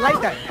you back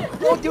later.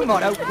 Or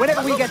tomorrow,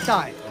 whenever we get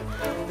time.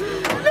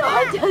 No,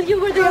 I tell you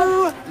where they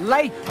are. Too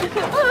late.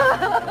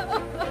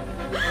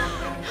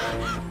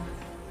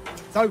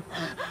 So,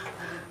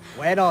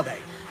 where are they?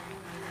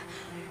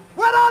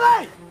 Where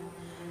are they?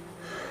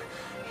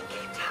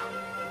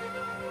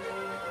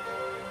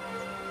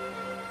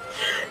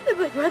 They're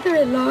my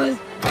brother-in-laws.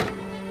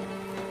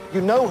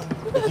 You know,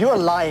 if you're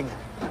lying,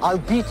 I'll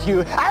beat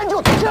you and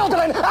your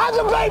children and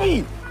your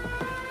baby!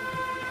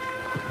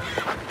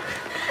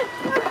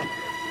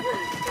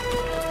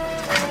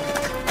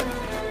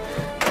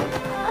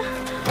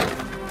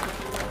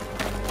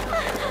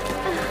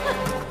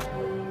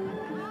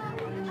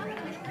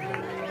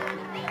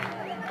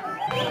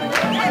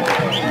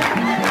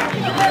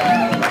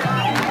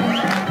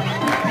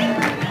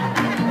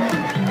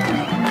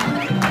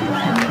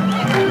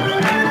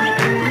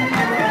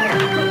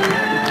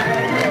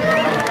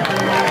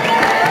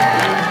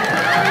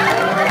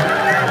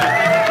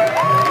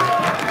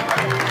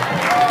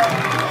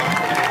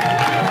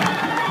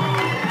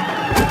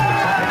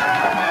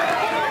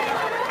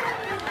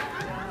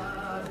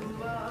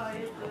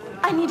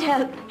 I need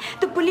help.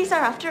 The police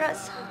are after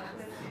us.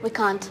 We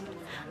can't.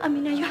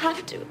 Amina, you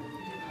have to.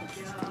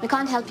 We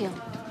can't help you.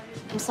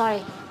 I'm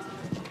sorry.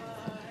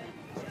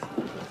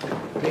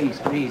 Please,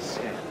 please.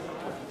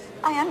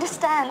 I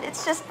understand.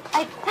 It's just,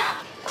 I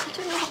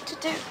don't know what to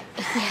do.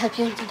 If we help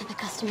you in front of the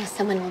customers,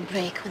 someone will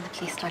break when the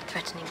police start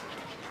threatening.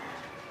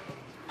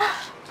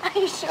 Are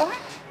you sure?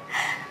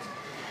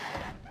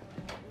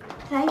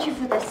 Thank you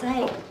for this.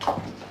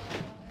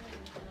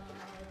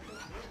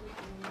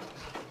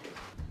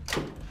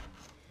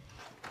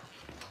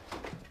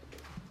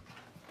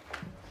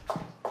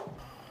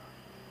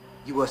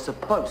 You were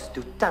supposed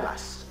to tell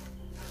us.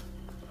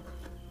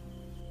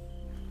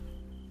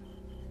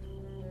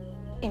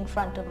 In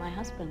front of my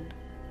husband.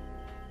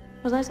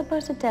 Was I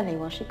supposed to tell her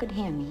while she could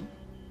hear me?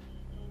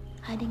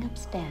 Hiding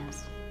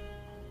upstairs.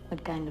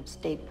 What kind of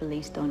state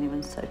police don't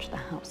even search the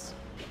house?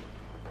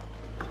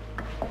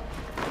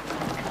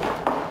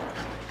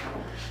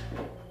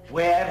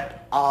 Where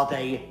are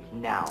they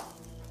now?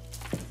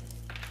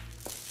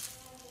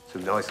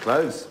 Some nice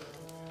clothes.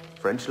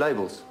 French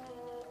labels.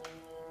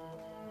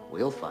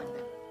 We'll find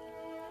them.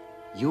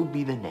 You'll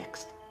be the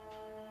next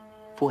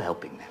for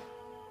helping them.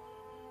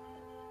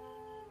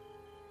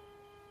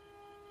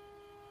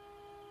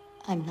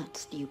 I'm not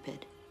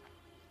stupid.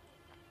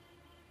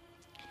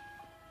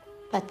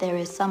 But there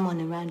is someone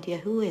around here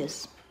who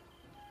is.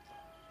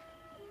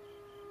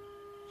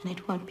 And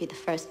it won't be the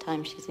first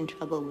time she's in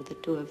trouble with the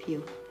two of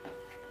you.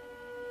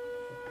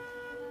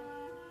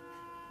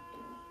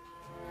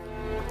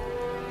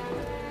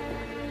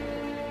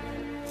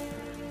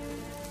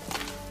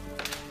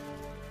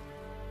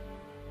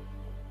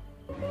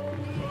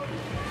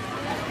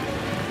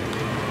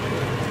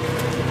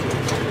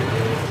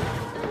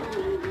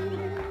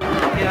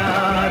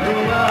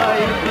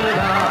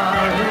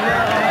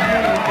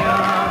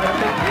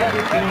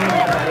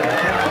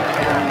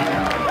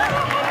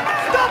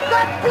 Stop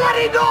that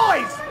bloody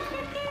noise!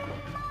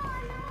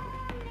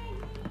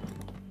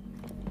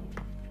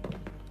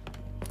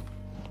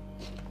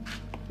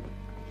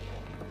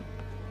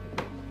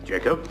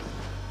 Jacob?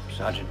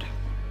 Sergeant.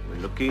 We're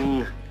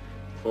looking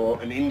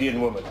for an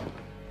Indian woman.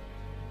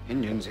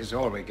 Indians is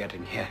all we get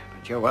in here,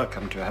 but you're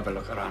welcome to have a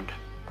look around.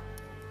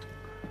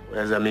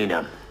 Where's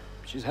Amina?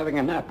 She's having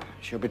a nap.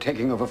 She'll be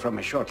taking over from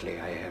me shortly.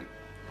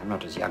 I'm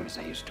not as young as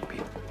I used to be.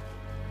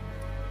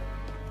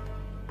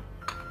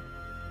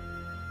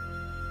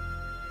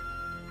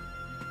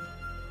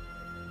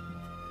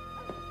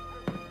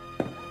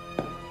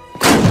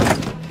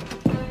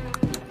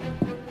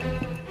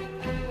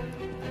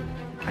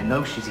 I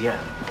know she's here.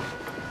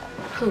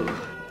 Who?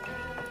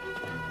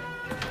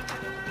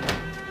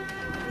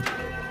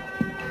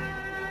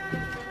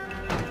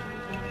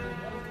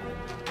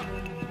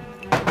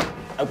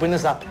 Open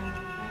this up.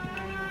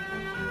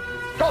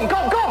 Come!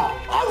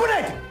 Open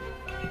it!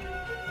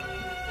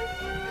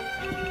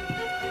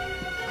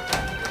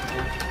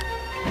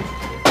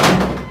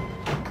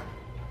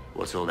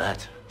 What's all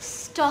that?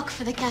 Stock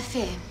for the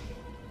cafe.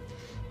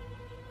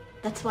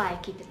 That's why I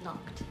keep it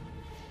locked.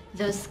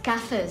 Those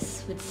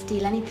Kaffirs would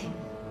steal anything.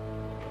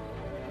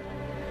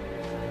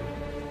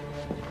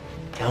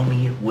 Tell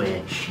me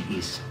where she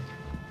is.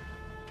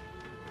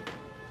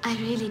 I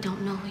really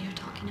don't know who you're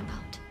talking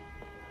about.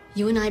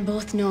 You and I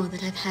both know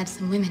that I've had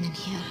some women in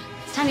here.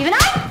 It's time even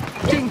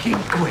I... Stinking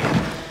queer.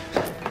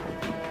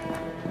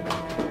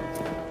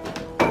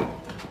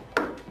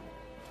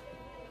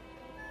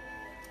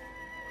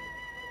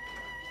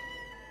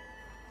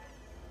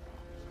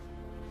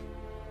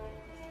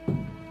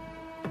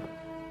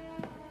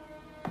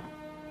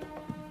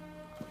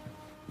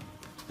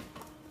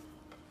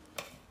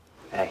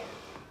 Hey,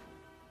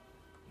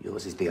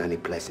 yours is the only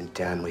place in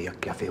town where your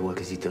cafe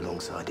workers eat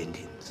alongside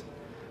Indians.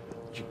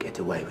 Did you get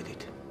away with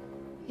it?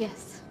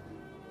 Yes.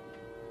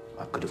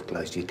 I could have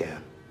closed you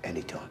down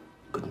anytime,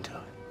 couldn't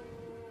I?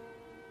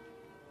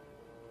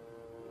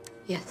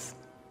 Yes.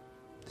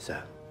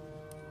 So,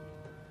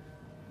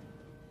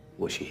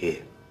 was she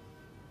here?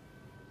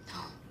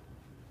 No.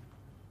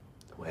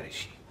 Where is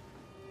she?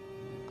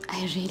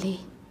 I really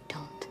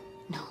don't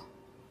know.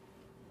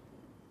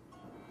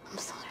 I'm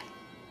sorry.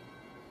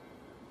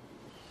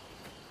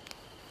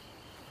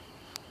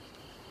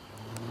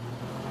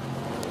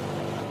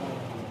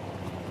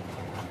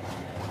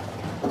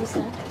 What is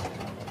that?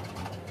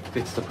 If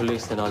it's the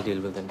police, then I'll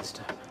deal with them this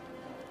time.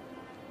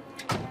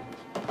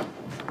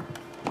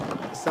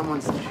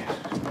 Someone's there.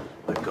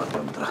 The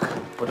goddamn truck.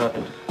 What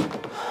happened?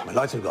 My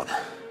lights are gone.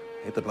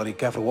 Hit the bloody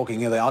cafe walking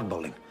near the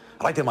outbuilding.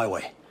 Right in my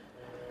way.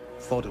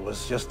 Thought it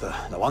was just the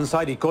one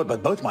side he caught,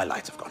 but both my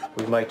lights have gone.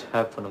 We might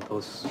have one of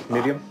those.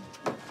 Medium?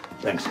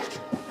 Thanks.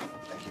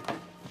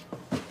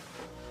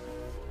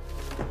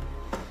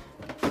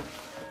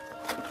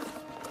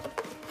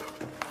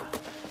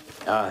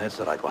 Ah, that's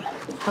the right one.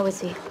 How is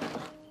he?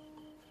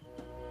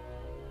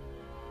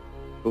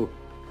 Who?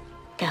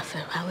 Gaffer,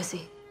 how is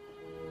he?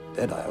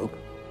 Dead, I hope.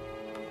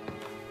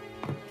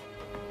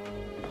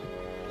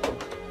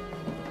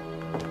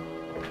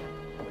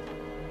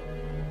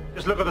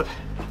 Just look at it.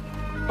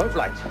 Both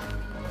lights.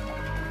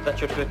 That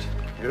should fit.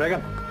 You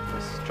reckon?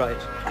 Let's try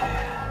it.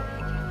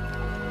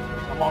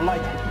 Some more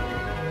light.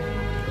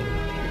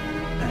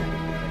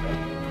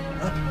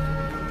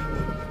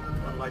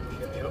 One light will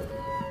get me up.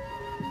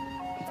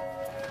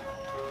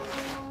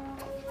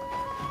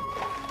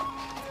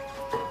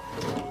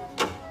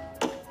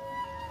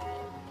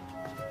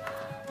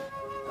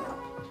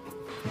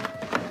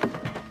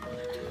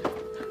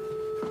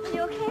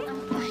 You okay? I'm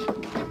fine.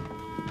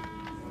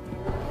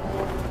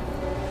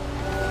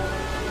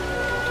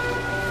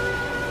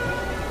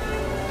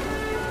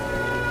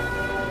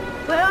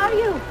 Where are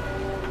you?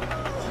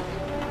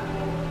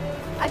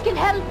 I can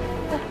help.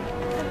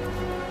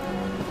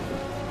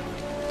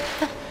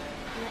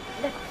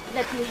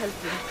 Let me help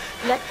you.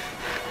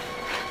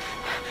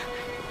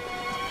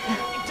 I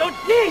don't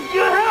need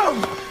your help!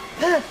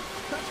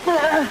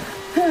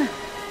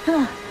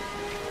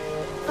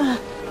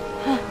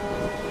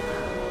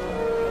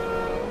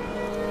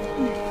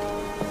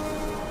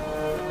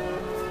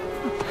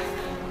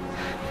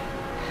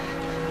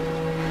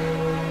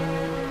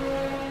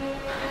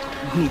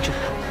 Need your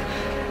help.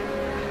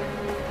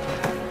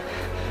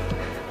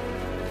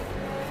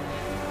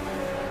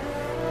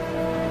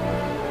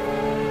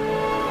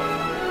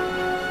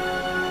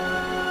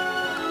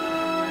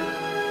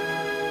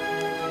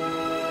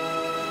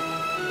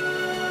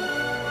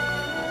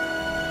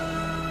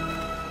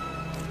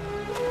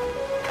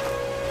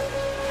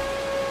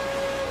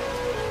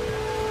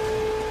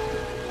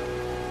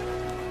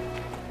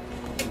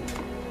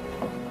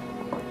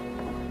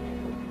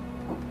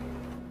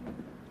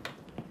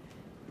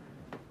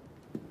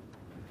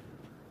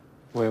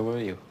 Where were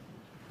you?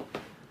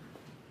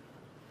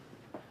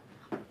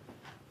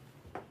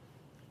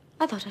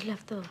 I thought I'd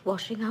left the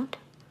washing out.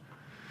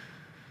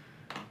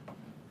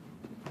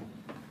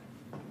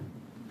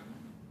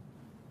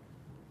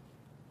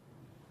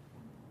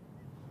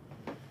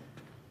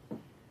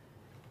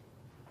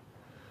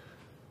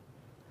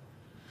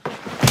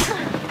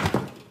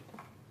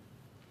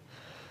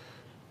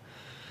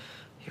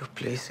 Your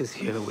place is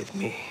here with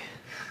me,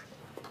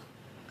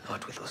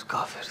 not with those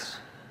Kafirs.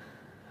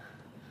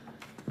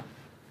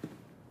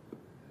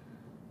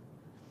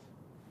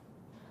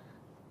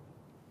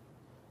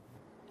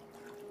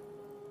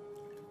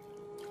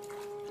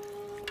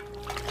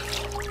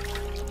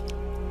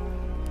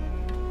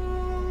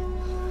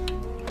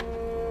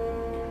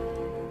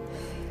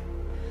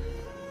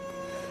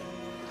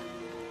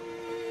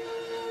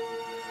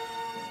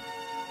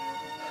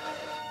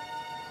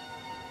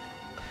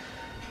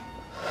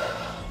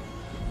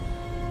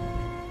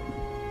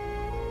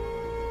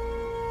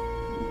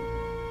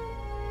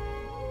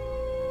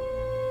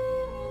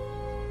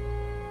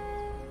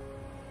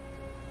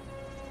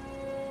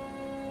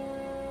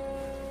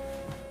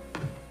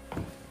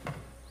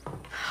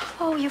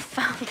 Oh, you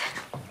found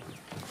them.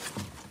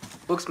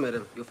 Books,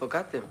 madam. You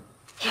forgot them.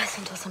 Yes,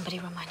 until somebody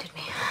reminded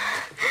me.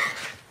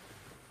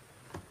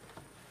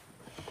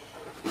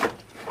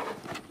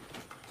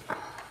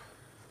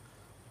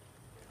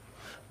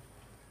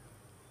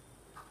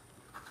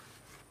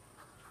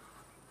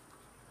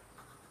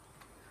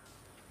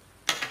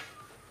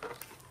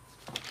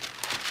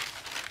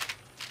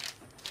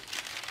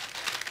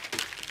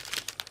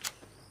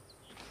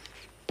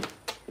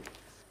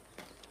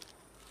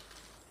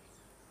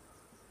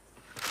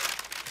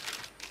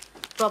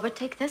 Robert,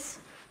 take this.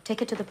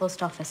 Take it to the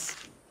post office.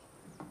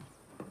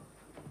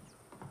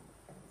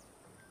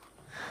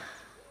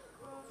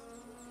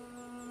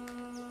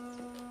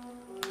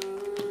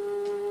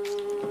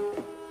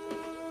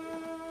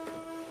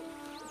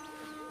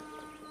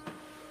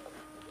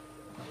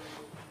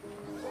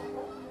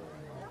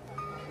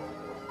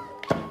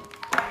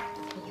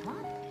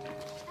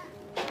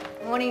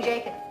 Morning,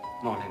 Jacob.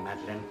 Morning,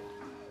 Madeline.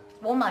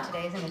 Warm out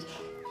today, isn't it?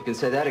 You can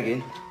say that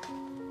again.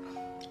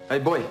 Hey,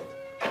 boy,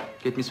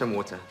 get me some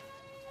water.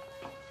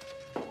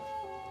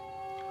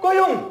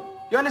 Koyong!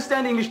 You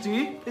understand English, do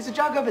you? There's a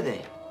jug over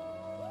there.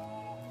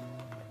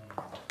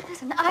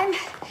 Listen, I'm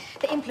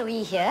the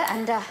employee here,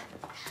 and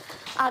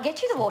I'll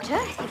get you the water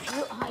if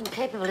you are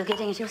incapable of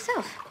getting it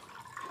yourself.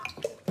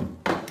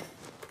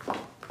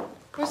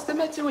 What's the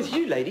matter with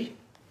you, lady?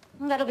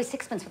 That'll be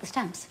 6pence for the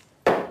stamps.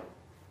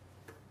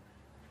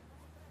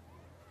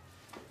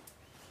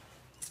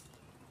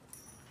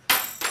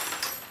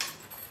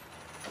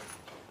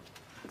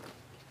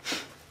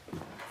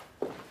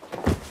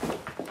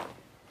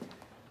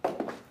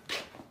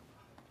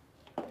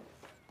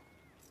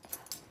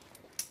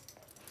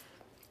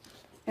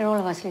 We're all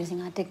of us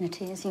losing our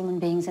dignity as human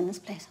beings in this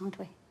place, aren't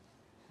we?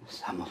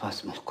 Some of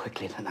us more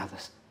quickly than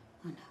others.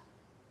 Oh, no.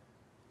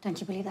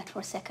 Don't you believe that for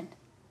a second?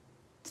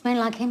 It's men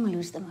like him who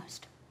lose the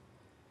most.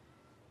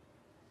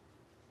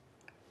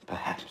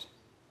 Perhaps.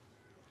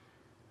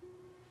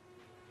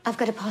 I've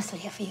got a parcel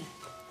here for you.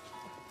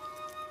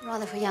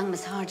 Rather for young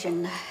Miss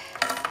Harjan.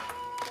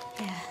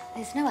 Yeah,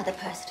 there's no other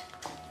post.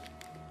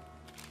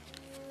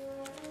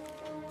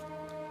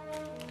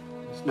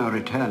 There's no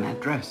return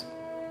address.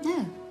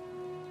 No.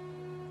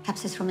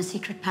 Perhaps it's from a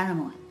secret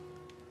paramour.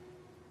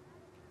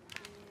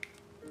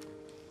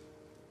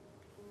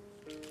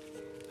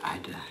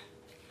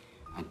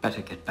 I'd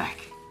better get back.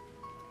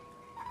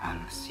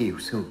 I'll see you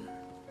soon.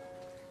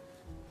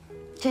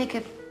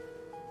 Jacob,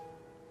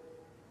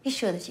 be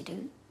sure that you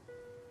do.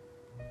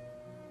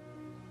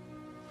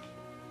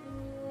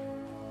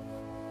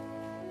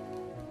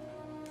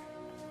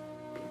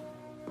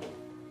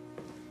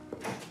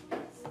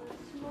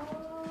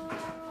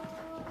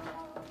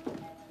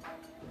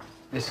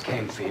 This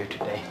came for you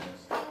today.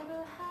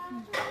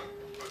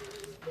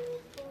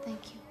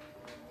 Thank you.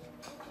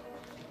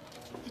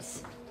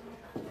 It's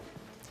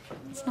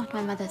not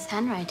my mother's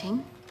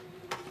handwriting.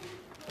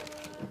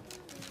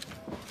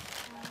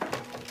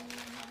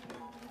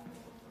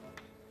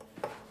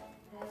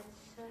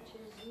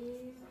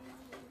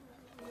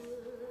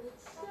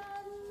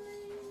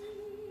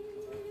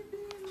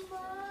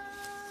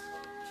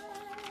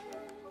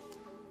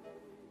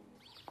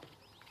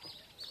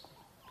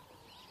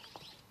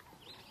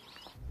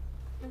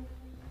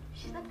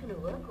 She's not going to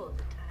work all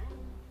the time.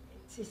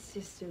 It's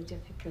just so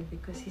difficult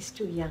because he's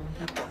too young.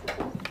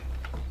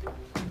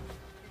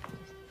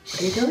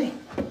 What are you doing?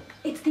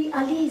 It's the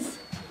Alis.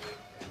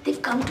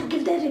 They've come to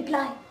give their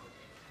reply.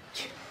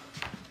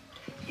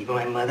 Even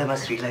my mother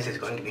must realize it's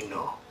going to be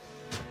no.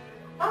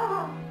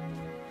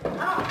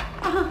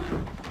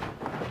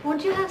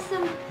 Won't you have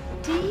some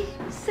tea?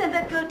 Send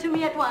that girl to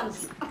me at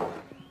once.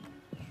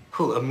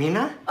 Who,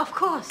 Amina? Of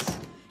course.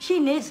 She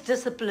needs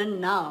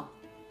discipline now.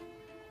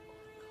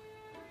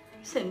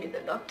 Send me the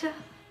doctor.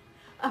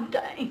 I'm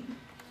dying.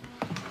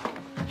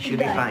 She'll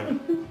be fine.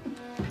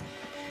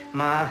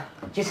 Ma,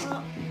 just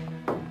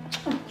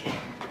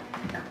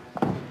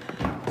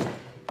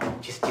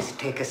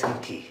take her some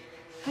tea.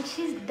 But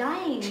she's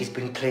dying. She's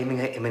been claiming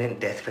her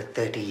imminent death for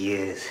 30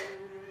 years.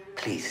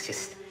 Please,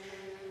 just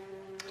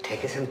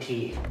take her some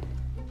tea.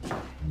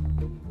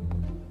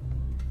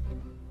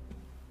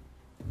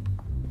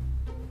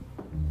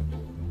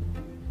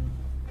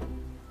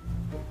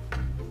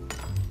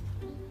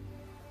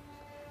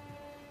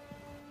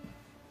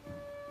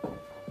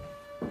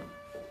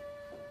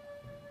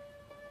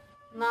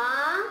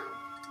 Ma?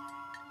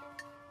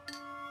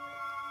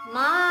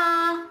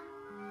 Ma?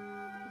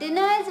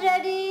 Dinner is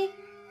ready.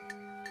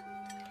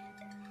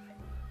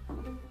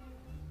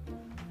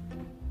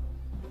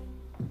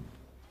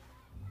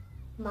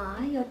 Ma,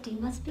 your tea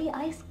must be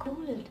ice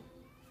cold.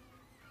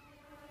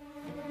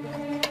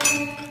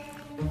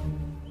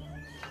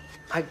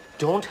 I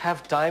don't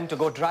have time to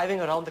go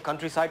driving around the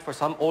countryside for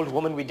some old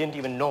woman we didn't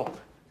even know.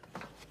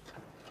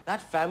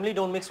 That family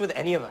don't mix with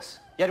any of us.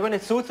 Yet when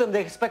it suits them,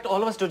 they expect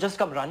all of us to just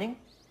come running?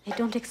 I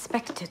don't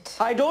expect it.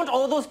 I don't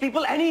owe those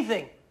people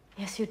anything.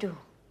 Yes, you do.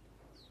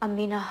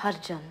 Amina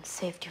Harjan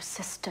saved your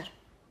sister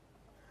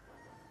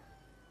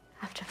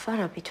after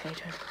Farah betrayed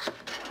her.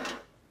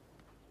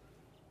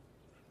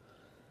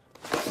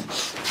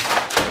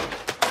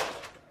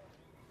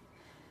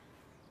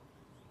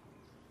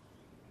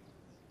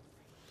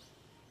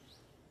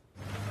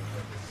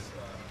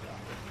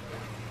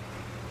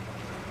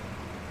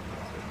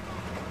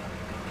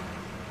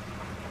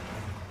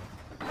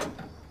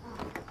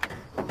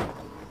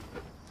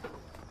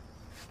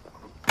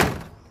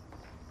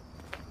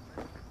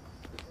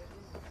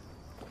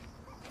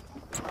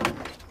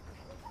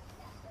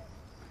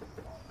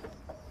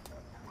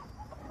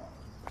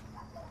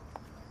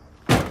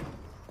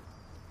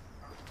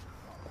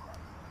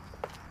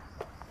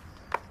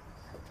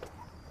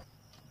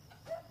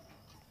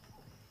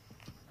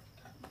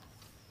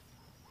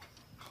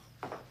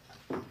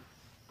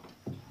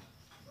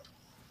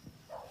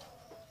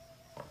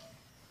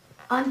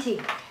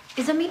 Auntie,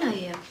 is Amina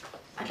here?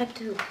 I'd like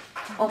to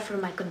offer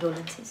my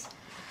condolences.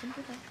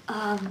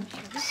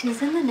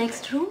 She's in the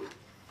next room.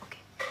 Okay.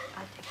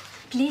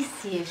 Please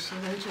see if she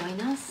will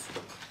join us.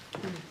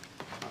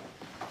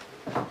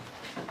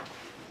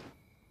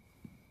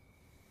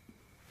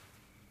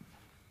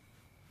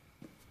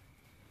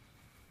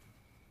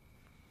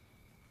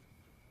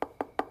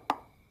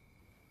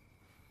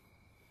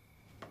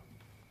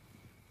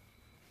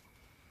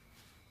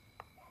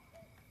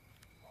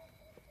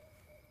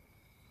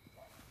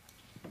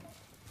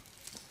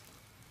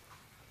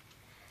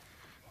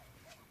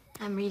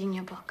 I'm reading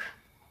your book.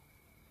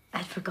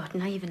 I'd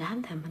forgotten I even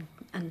had them,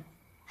 and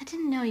I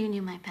didn't know you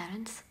knew my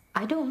parents.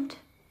 I don't.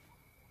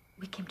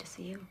 We came to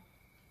see you.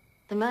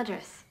 The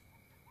murderers.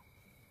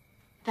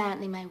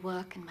 Apparently my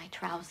work and my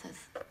trousers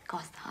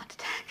caused the heart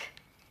attack.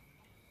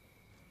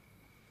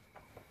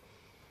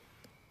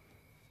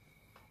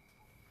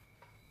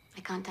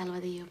 I can't tell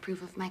whether you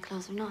approve of my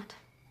clothes or not.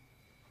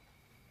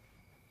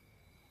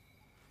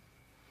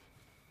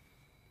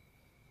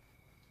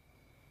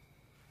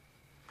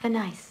 They're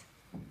nice.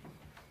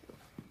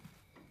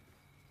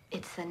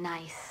 It's a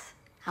nice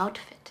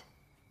outfit.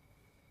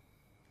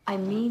 I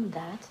mean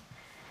that.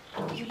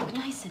 You look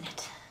nice in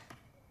it.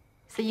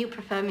 So you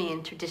prefer me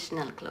in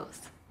traditional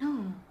clothes?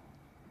 No.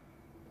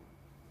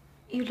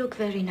 You look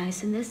very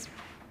nice in this,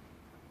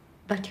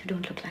 but you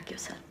don't look like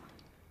yourself.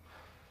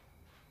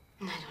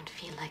 I don't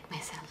feel like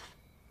myself.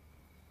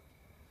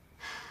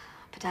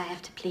 But I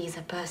have to please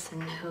a person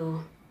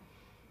who,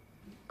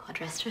 God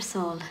rest her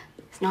soul,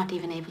 is not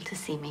even able to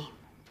see me.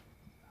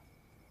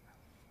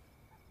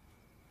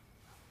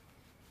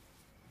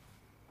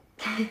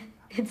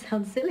 It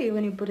sounds silly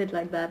when you put it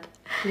like that.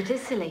 It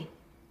is silly.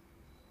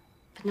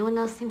 But no one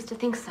else seems to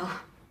think so.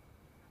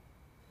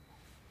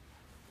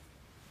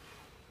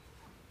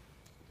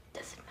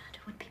 Does it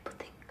matter what people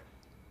think?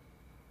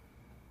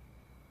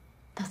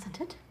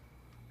 Doesn't it?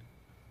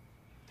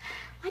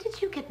 Why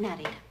did you get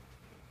married?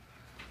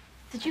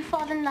 Did you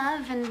fall in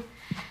love and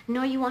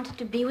know you wanted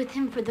to be with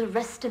him for the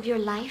rest of your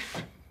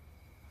life?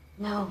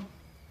 No.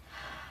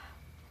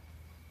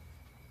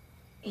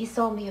 He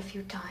saw me a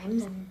few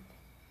times and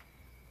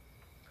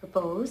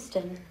proposed,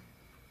 and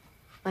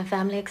my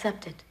family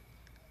accepted.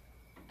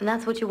 And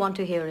that's what you want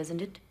to hear,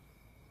 isn't it?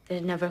 That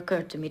it never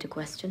occurred to me to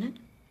question it?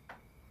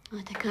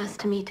 Well, it occurs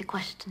to me to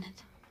question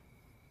it.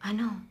 I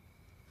know.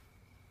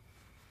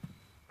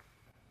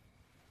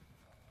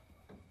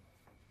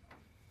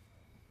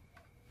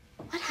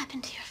 What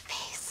happened to your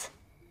face?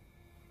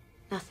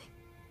 Nothing.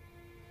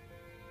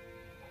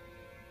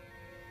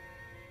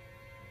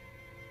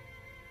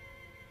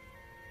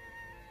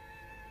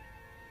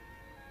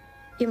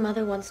 Your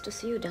mother wants to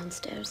see you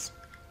downstairs.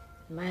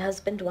 My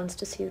husband wants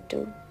to see you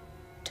too.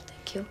 To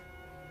thank you.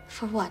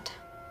 For what?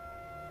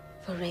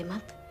 For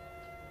Raymond.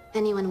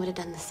 Anyone would have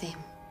done the same.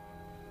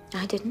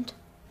 I didn't.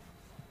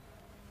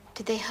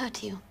 Did they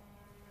hurt you?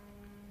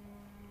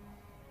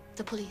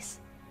 The police?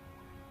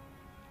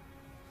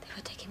 They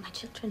were taking my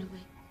children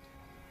away.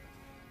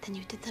 Then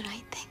you did the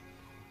right thing.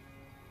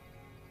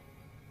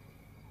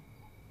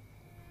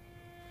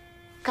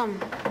 Come.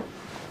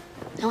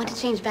 I want to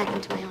change back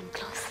into my own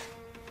clothes.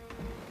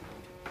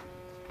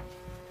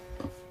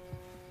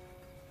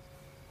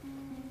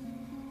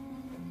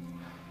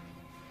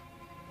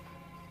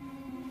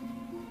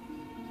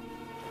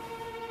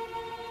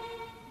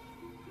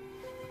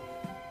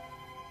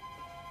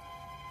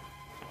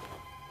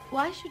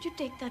 Why should you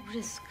take that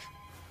risk?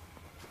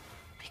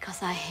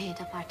 Because I hate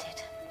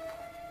apartheid.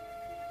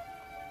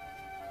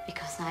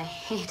 Because I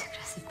hate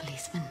aggressive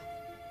policemen.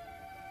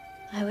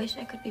 I wish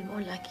I could be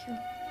more like you.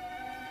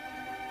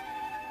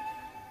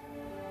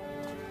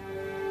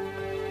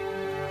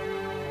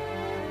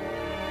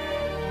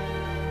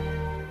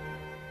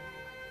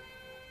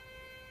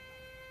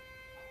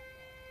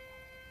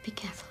 Be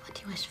careful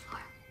what you wish for.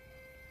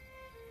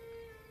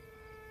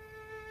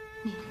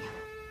 Miriam.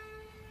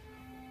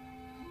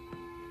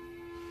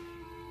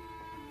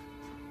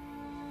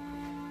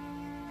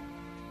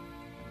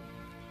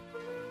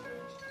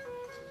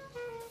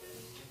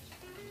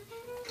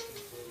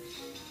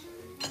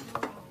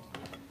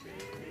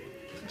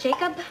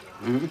 Jacob,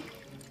 Hmm?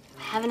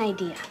 I have an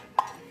idea.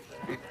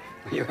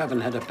 You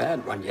haven't had a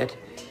bad one yet.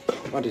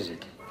 What is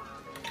it?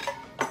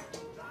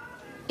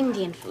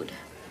 Indian food.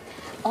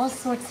 All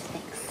sorts of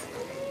things.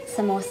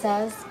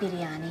 Samosas,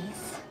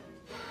 biryanis.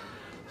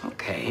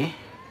 Okay.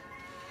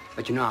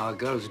 But you know, our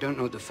girls don't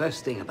know the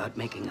first thing about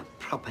making a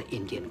proper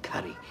Indian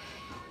curry.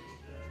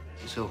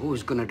 So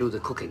who's gonna do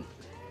the cooking?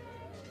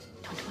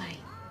 Don't worry.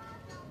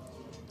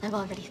 I've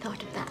already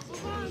thought of that.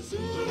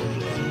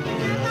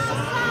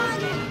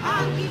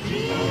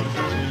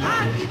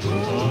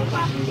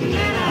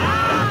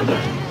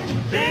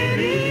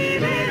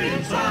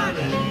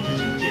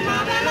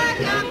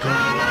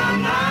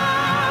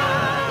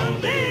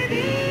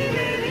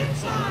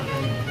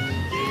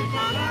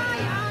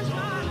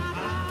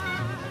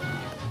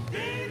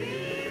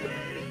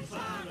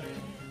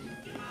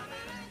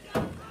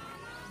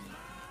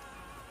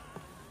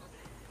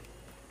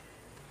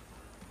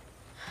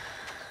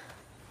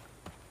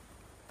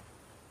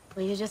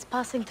 Were you just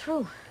passing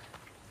through?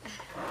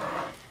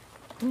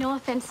 No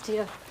offense to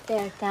your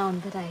fair town,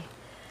 but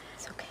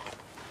it's okay.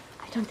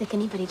 I don't think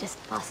anybody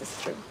just passes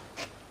through.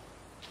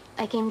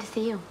 I came to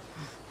see you.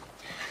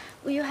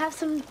 Will you have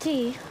some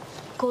tea?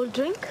 Cold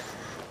drink?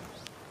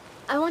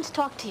 I want to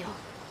talk to you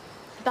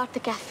about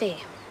the cafe.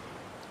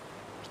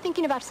 We're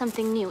thinking about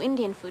something new,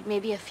 Indian food,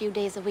 maybe a few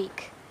days a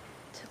week.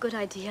 It's a good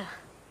idea.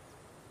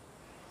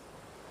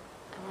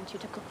 I want you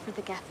to cook for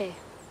the cafe.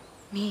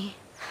 Me?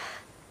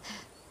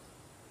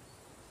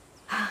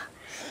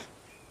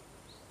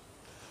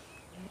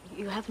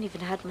 You haven't even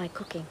had my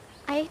cooking.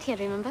 I ate here,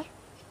 remember?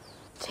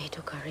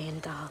 Potato curry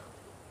and dal.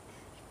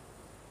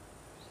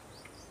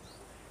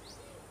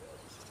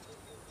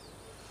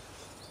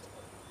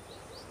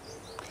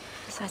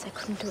 Besides, I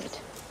couldn't do it.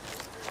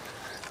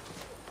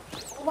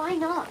 Why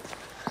not?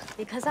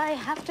 Because I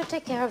have to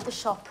take care of the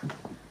shop.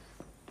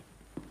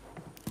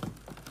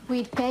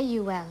 We'd pay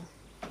you well.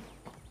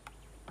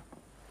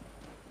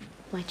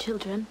 My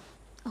children.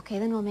 Okay,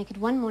 then we'll make it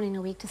one morning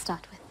a week to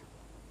start with.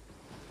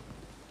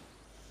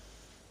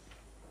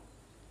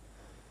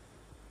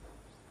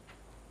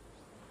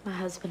 My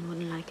husband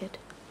wouldn't like it.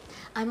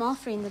 I'm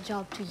offering the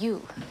job to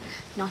you,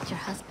 not your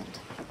husband.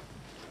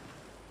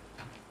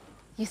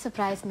 You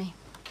surprised me.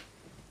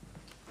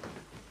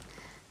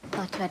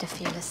 Thought you had a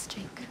fearless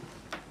streak.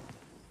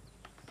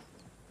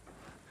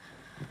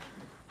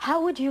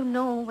 How would you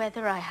know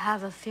whether I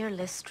have a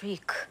fearless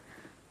streak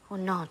or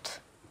not?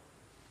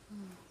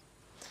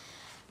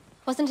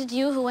 Wasn't it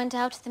you who went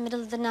out in the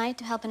middle of the night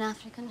to help an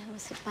African who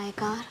was hit by a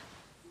car?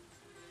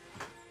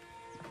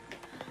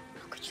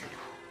 How could you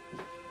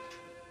know?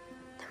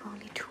 There were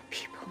only two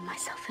people,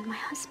 myself and my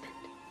husband.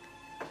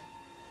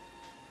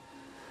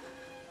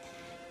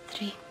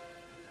 3.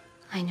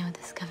 I know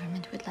this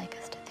government would like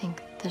us to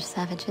think they're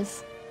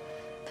savages,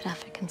 but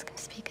Africans can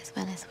speak as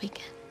well as we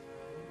can.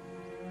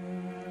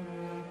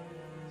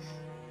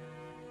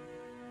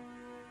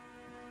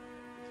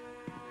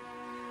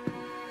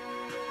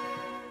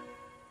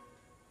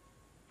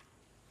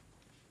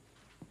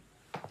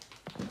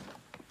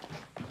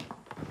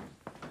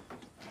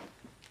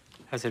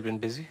 Has it been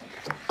busy?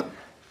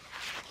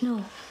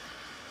 No.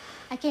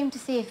 I came to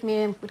see if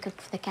Miriam would cook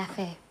for the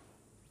cafe.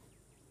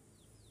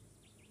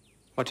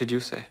 What did you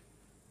say?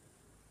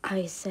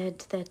 I said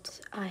that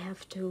I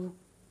have to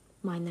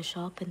mind the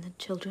shop and the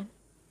children.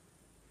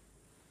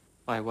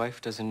 My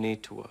wife doesn't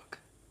need to work.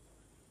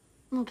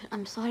 No, but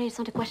I'm sorry, it's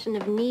not a question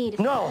of need.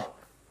 No!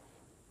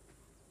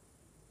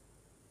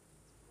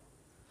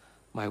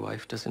 My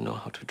wife doesn't know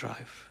how to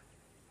drive.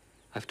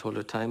 I've told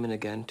her time and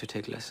again to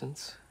take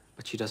lessons,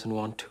 but she doesn't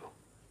want to.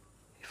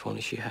 If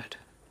only she had.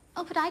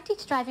 Oh, but I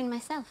teach driving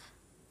myself.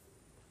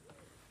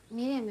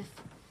 Miriam, if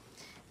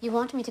you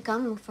want me to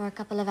come for a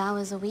couple of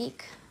hours a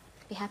week,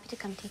 I'd be happy to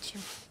come teach you.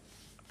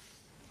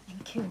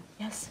 Thank you.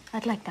 Yes,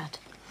 I'd like that.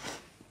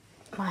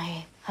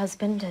 My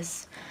husband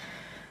has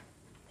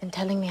been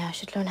telling me I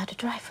should learn how to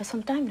drive for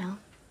some time now.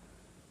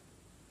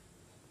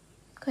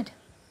 Good.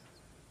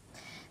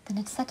 Then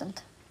it's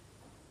settled.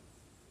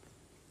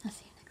 I'll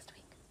see you next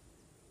week.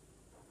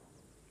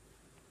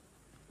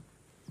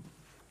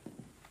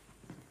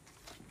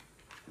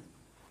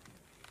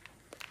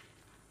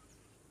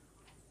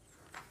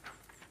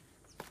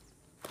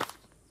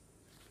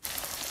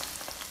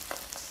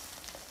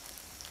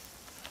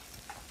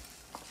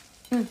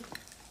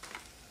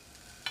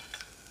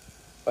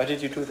 Why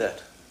did you do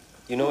that?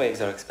 You know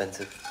eggs are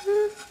expensive.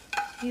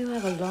 You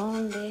have a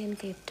long day in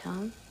Cape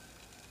Town.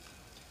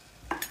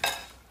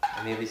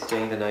 I may be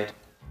staying the night.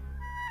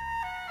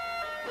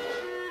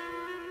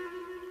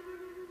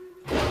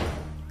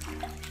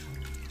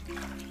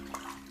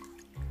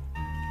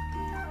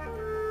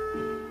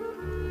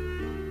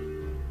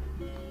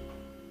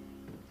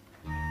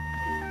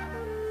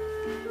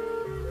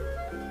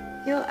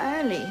 You're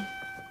early.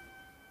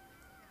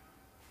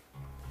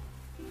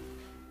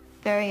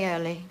 Very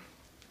early.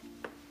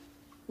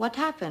 What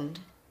happened?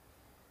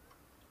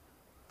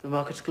 The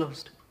market's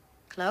closed.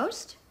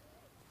 Closed?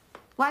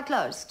 Why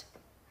closed?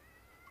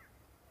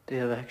 They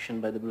have action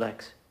by the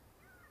blacks.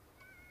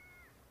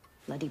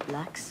 Bloody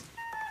blacks.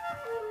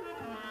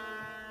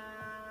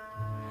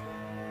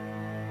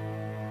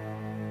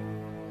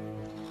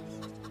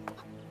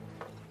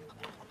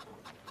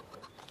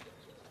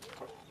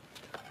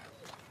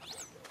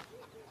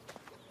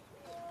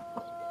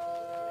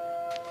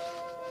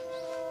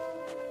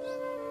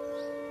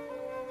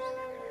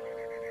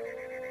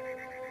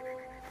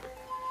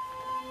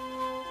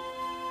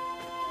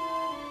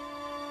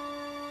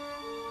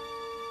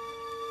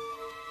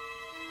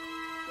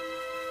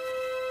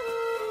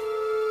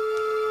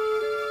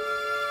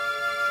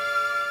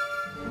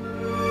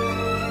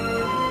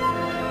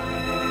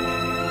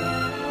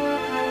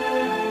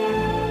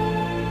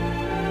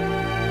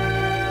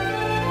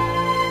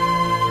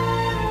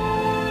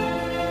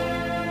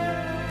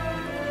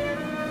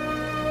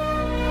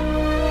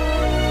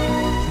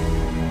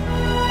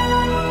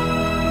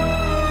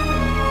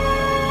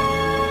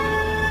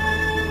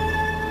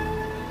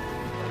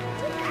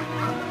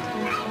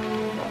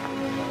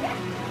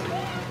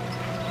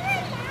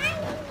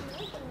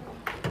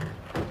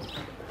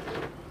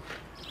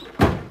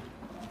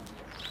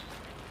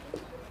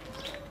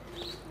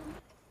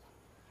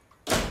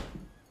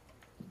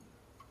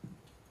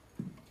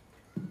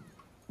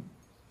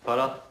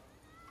 Farah?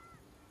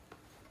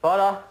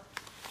 Farah?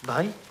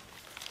 Bhai?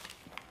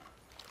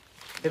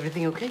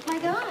 Everything okay? My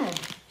God.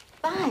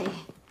 Bye.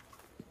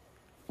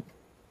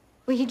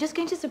 Were you just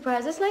going to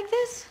surprise us like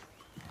this?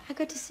 How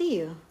good to see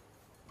you.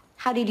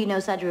 How did you know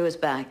Sadhru was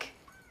back?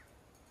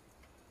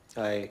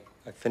 I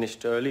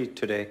finished early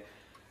today,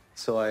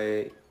 so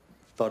I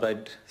thought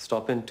I'd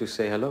stop in to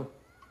say hello.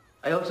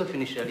 I also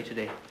finished early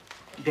today.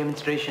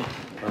 Demonstration.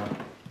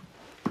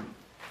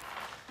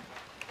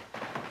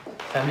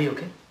 Family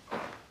okay?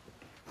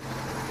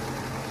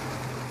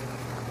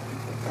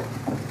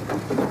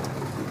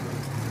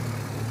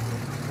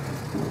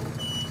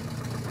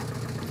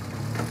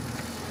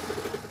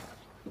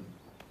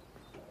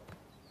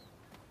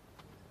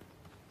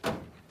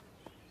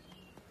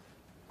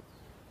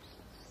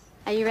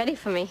 Are you ready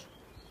for me?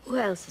 Who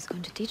else is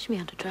going to teach me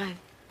how to drive?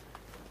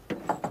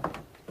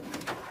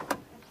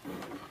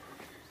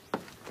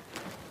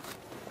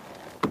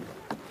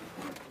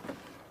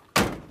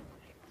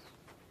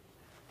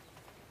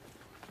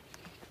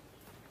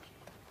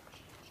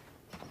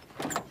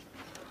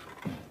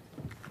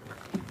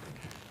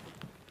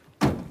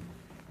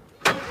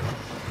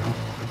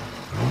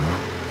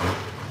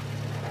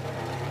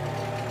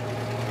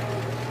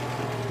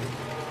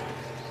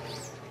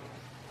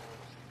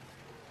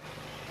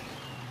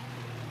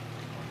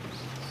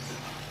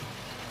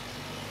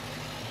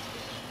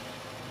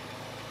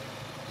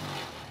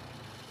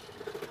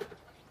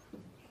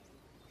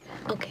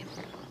 Okay,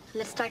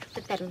 let's start with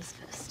the pedals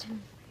first.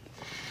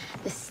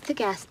 This is the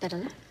gas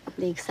pedal,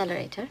 the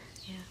accelerator.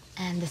 Yeah.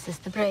 And this is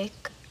the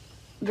brake.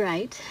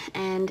 Right.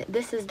 And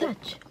this is the...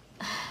 Clutch.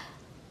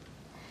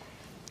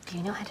 Do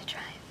you know how to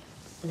drive?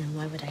 Then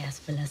why would I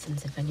ask for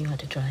lessons if I knew how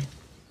to drive?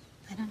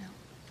 I don't know.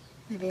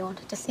 Maybe you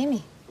wanted to see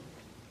me.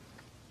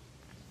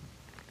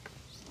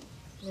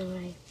 No,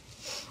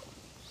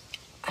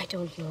 I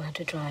don't know how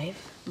to drive,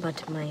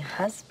 but my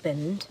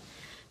husband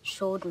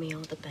showed me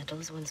all the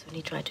pedals once when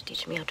he tried to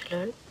teach me how to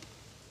learn.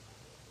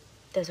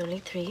 There's only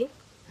 3,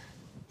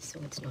 so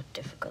it's not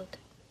difficult.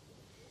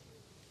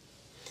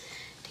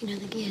 Do you know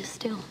the gears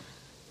still?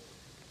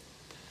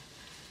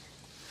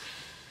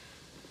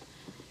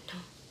 No.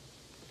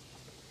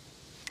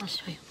 I'll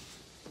show you.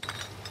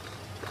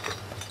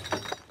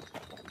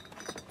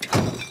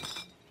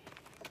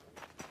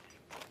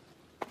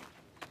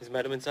 Is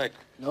Madam inside?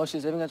 No,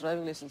 she's having a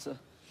driving lesson, sir.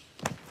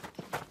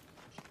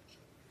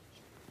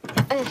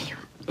 There you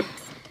are.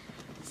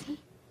 See?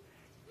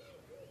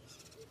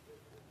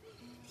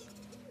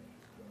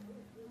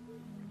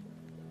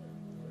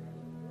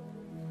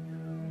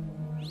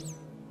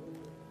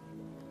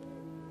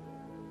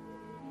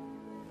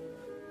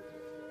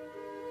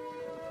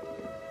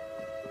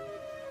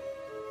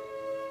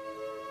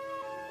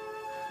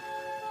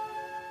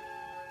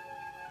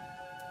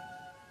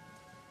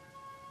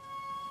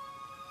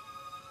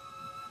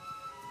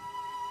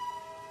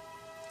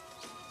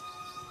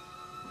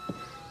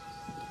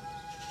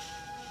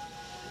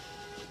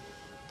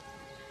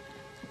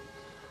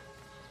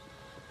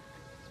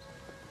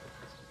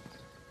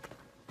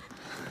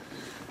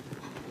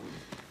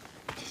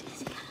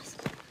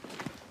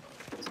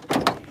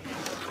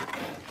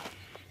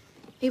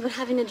 We were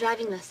having a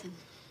driving lesson.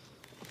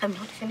 I'm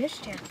not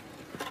finished yet.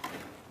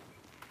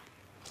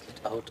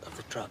 Get out of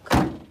the truck.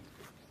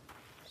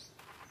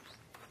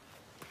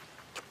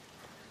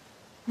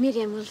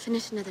 Miriam, we'll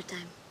finish another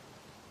time.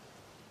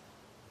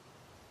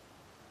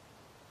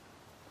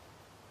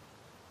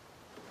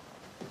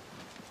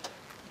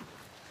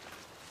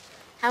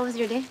 How was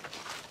your day?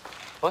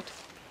 What?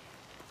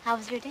 How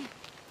was your day?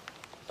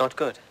 Not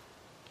good.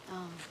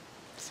 Oh,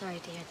 sorry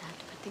to hear that,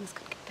 but things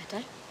could get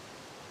better.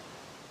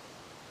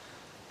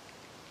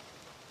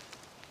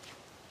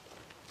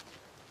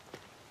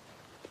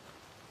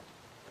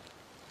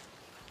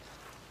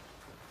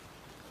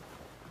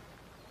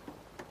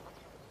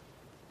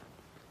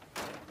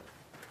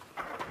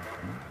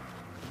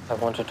 I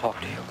want to talk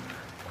to you.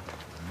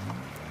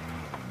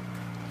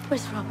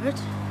 Where's Robert?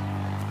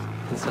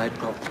 Inside,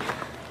 probably.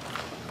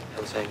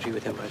 I was angry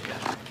with him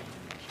earlier.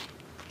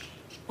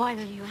 Why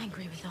are you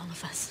angry with all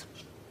of us?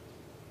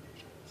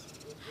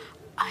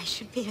 I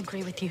should be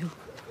angry with you.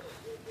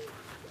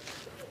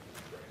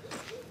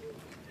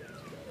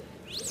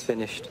 It's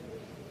finished.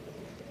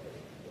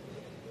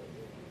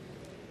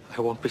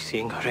 I won't be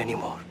seeing her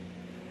anymore.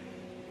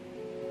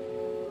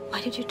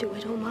 Why did you do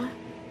it, Omar?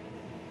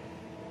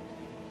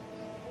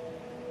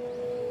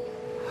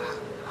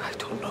 I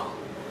don't know.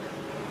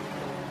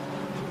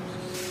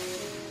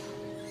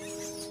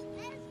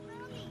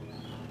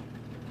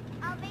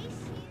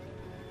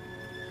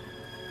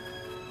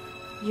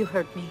 You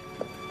hurt me.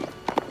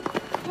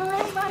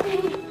 Hurry,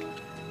 buddy!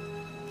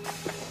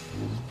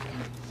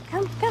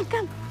 Come, come,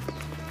 come.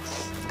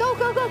 Go,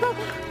 go, go, go,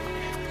 go.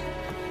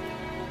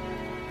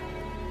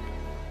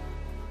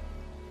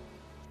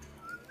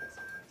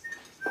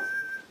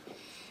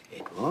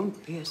 It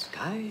won't be a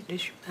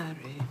stylish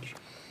marriage.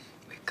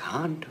 We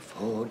can't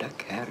afford a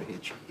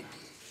carriage.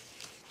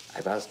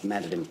 I've asked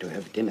Madeline to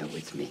have dinner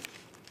with me.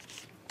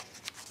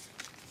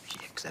 She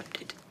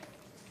accepted.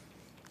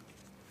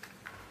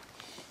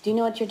 Do you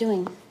know what you're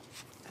doing?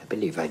 I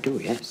believe I do,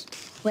 yes.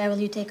 Where will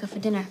you take her for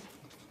dinner?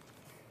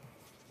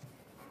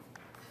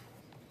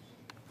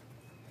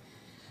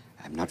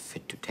 I'm not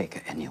fit to take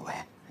her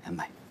anywhere,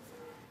 am I?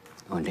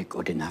 Only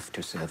good enough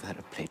to serve her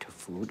a plate of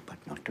food, but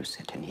not to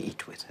sit and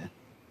eat with her.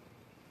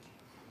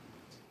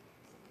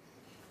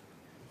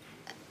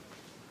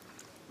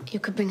 You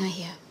could bring her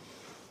here.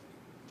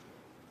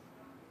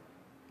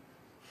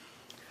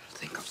 I'll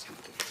think of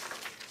something.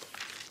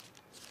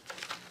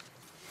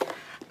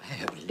 I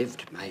have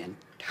lived my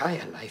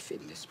entire life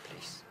in this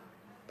place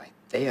by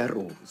their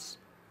rules.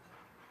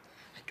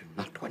 I do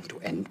not want to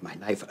end my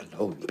life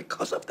alone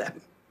because of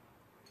them.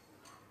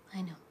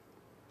 I know.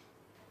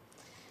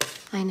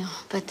 I know,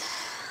 but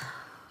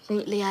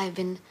lately I've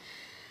been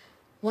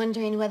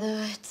wondering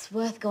whether it's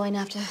worth going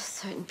after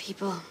certain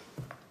people,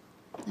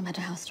 no matter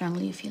how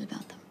strongly you feel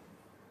about them.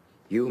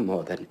 You,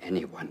 more than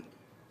anyone,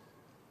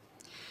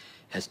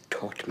 has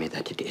taught me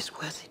that it is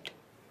worth it.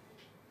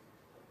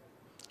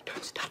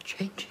 Don't start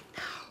changing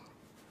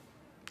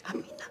now,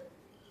 Amina.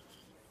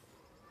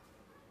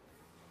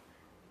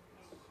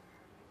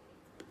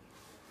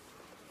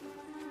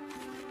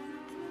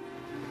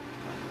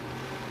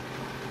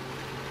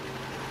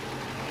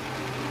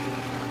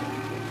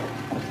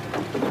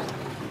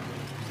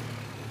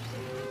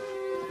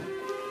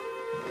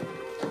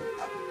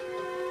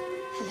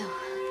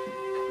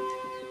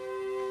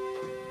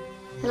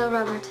 Hello,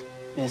 Robert.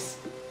 Yes.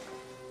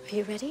 Are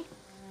you ready?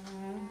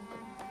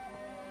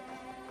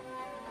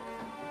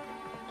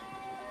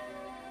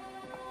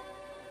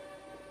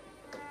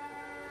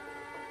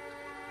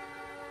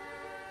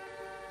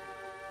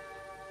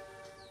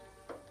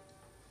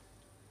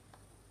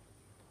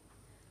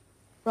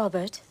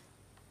 Robert,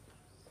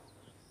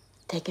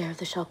 take care of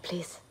the shop,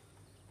 please.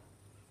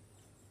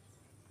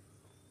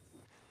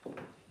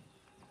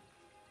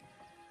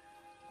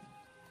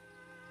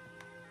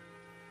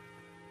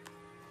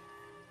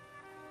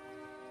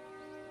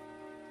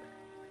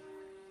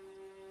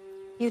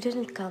 You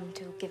didn't come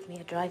to give me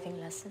a driving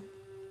lesson,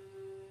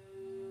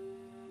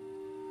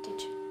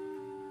 did you?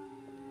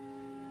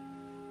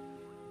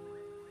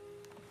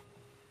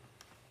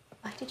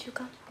 Why did you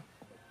come?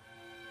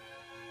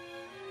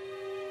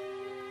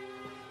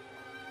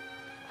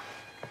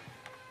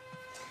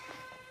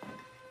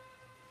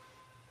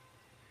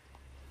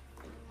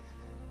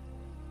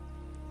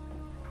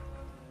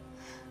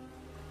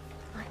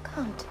 I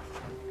can't.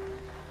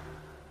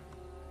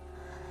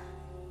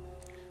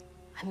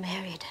 I'm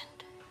married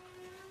and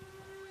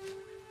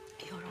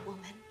you're a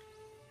woman.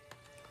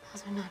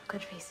 Those are not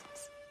good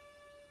reasons.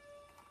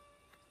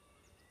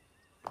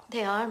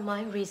 They are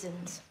my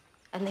reasons,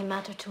 and they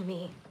matter to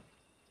me.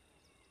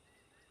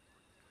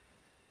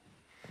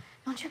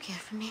 Don't you care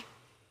for me?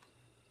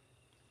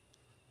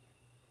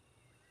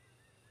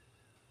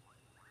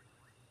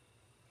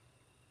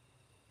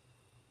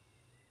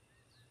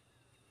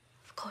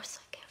 Of course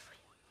I care for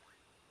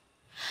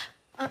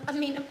you.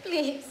 Amina,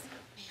 please.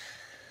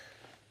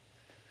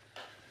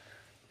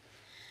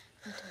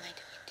 What am I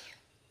doing to you?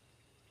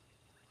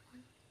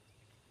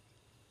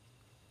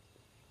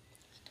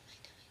 What am I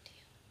doing to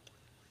you?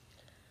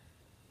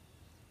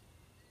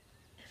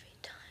 Every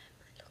time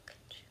I look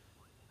at you,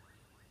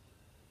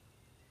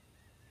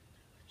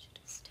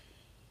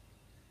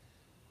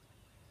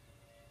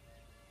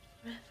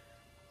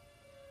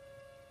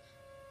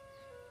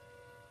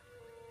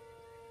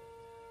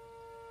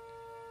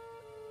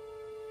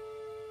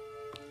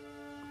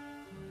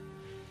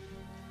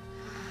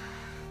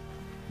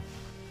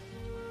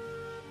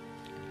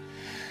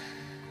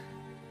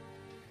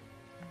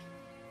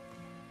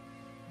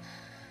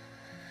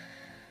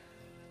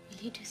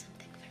 Will you do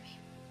something for me?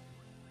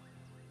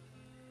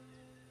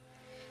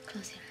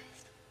 Close your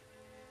eyes.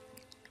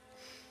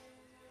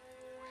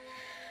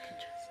 I can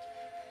trust you.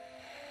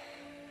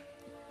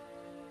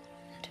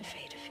 I'm not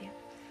afraid of you.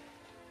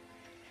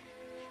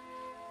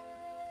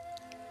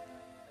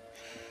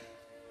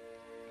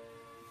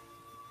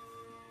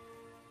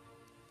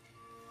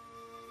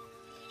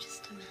 Will you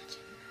just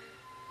imagine,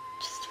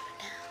 just for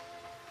now,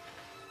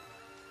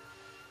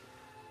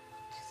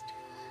 just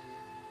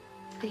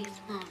one brief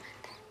moment,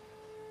 that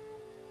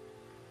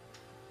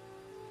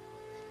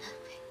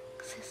nothing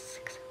exists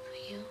except for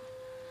you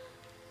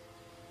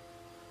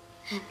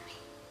and me.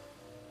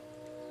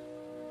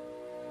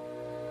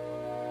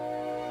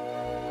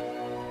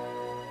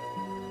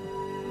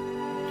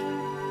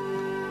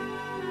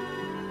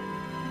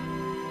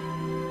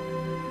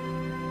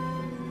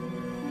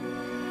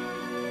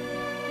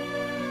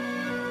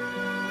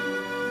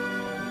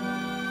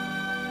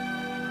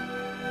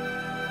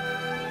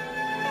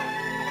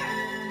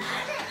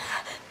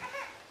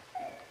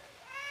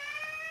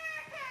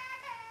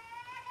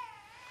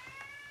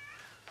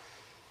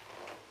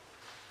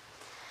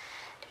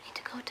 Do you need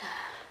to go to her?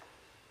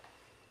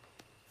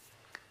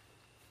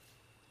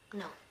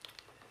 No.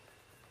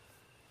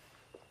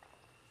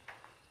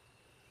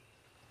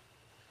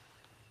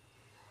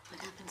 What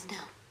happens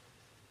now?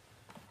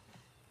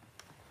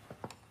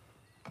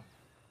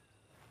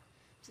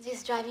 Do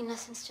these driving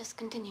lessons just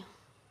continue?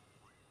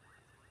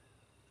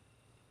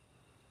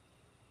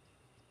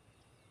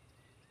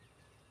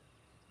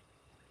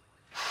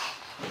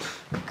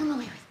 Come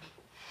away with me.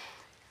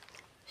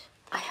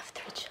 I have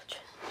 3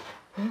 children.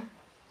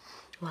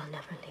 We'll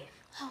never leave.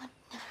 I would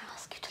never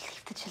ask you to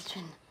leave the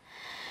children.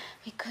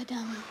 We could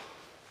move.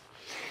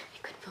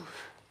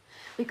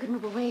 We could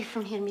move away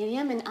from here,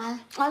 Miriam, and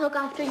I'll look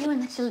after you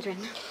and the children.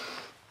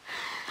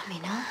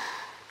 Amina?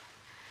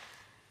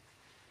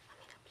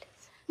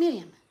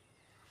 Miriam,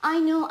 I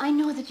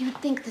know that you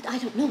think that I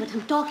don't know what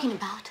I'm talking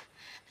about.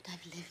 But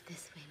I've lived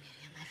this way,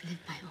 Miriam. I've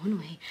lived my own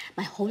way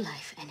my whole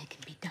life, and it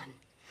can be done.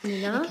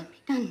 Mina? It can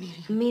be done,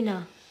 Miriam.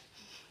 Mina.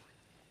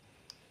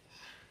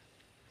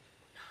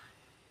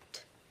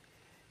 Not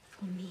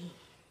for me.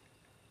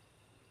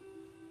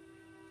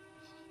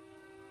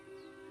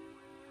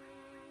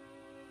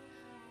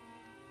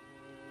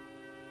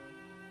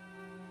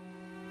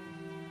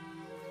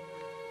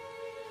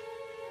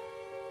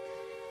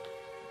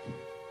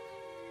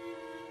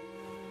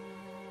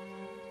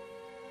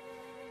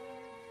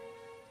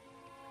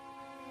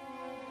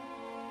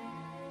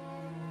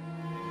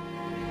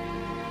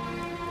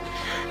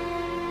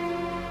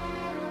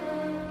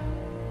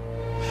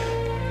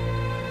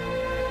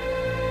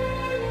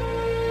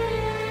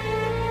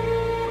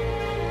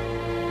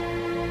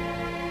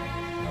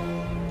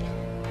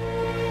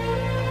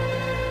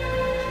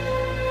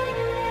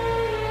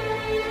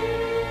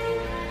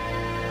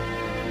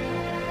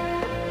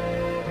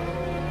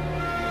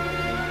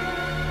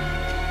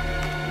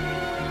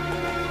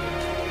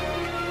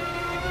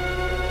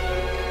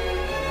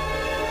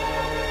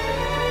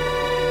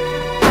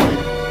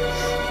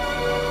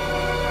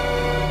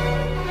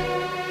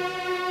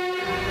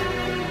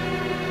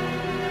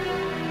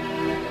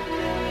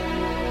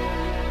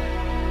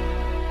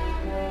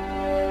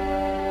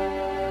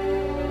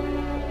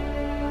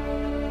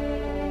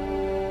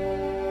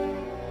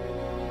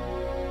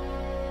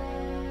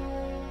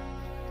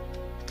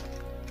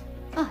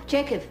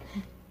 Jacob.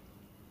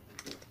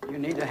 You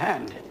need a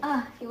hand.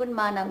 If you wouldn't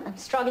mind, I'm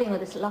struggling with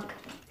this lock.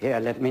 Here,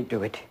 let me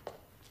do it.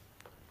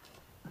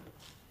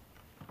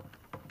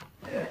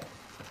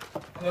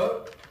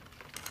 Hello?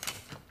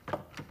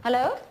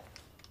 Hello?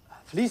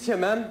 Police here,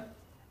 ma'am.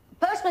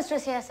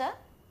 Postmistress here, sir.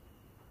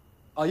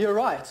 Oh, you're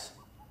right.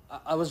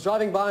 I was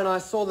driving by and I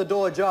saw the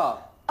door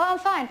ajar. Oh, I'm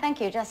fine, thank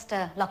you. Just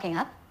locking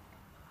up.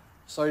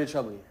 Sorry to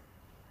trouble you.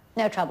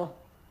 No trouble.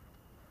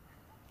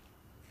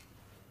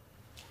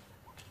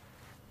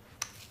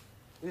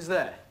 Who's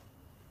there?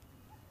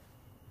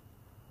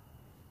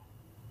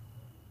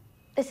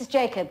 This is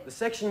Jacob. The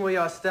section where you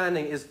are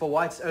standing is for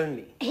whites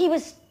only. He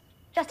was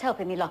just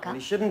helping me lock up.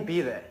 And he shouldn't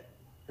be there.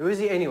 Who is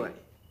he anyway?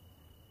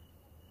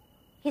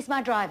 He's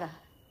my driver.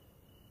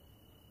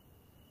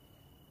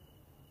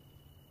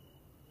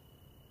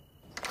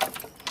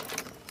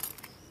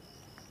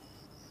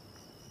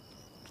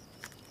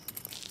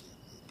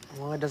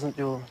 Why doesn't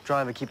your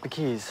driver keep the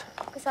keys?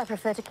 Because I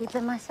prefer to keep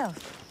them myself.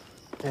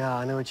 Yeah,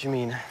 I know what you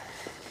mean.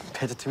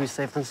 Better to be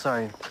safe than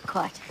sorry.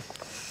 Quite.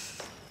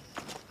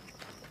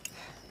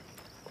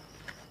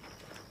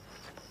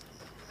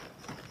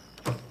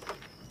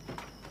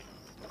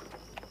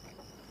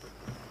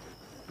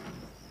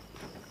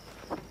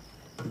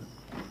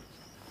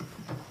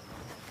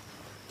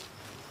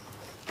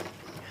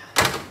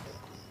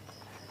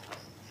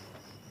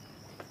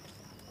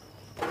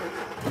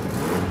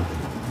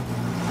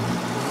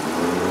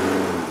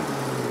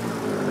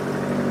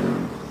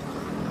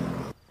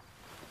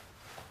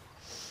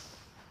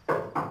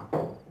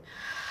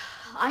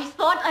 I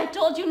thought I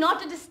told you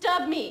not to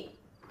disturb me.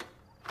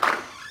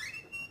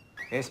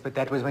 Yes, but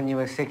that was when you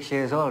were 6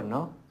 years old,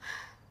 no?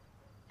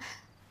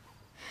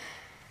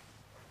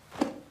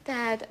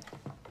 Dad,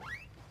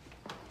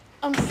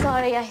 I'm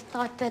sorry. I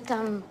thought that,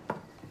 I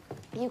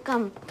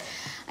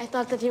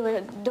thought that you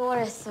were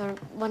Doris or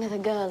one of the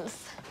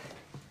girls.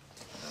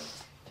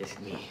 Just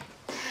me.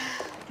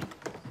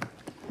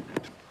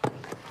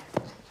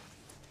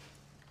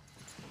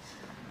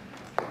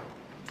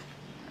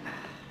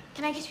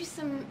 Can I get you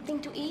something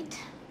to eat?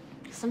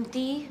 Some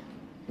tea?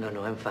 No,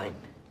 I'm fine.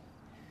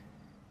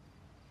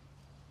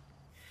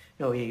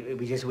 No,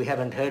 we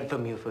haven't heard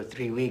from you for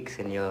 3 weeks,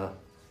 and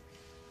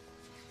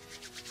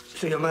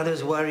so your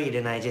mother's worried,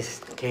 and I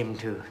just came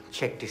to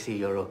check to see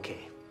you're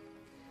okay.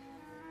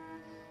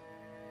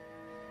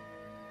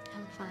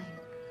 I'm fine.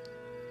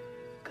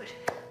 Good.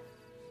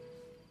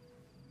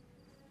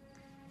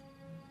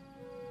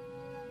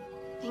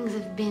 Things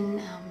have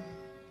been,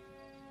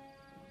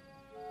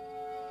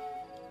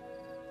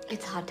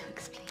 it's hard to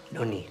explain.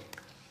 No need.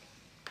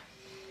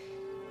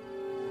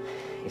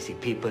 You see,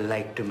 people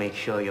like to make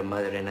sure your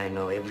mother and I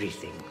know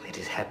everything that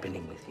is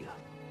happening with you.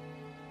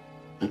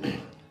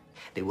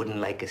 They wouldn't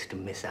like us to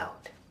miss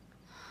out.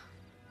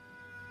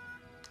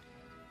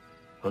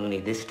 Only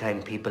this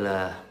time people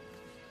are...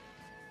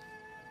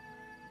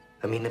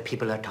 the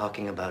people are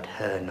talking about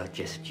her, not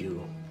just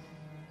you.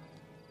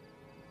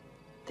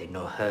 They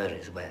know her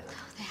as well.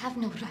 They have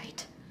no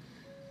right.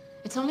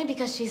 It's only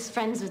because she's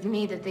friends with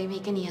me that they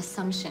make any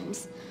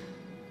assumptions.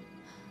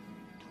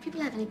 Do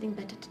people have anything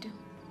better to do?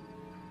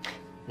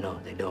 No,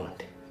 they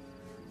don't.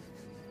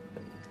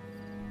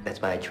 That's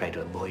why I try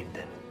to avoid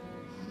them.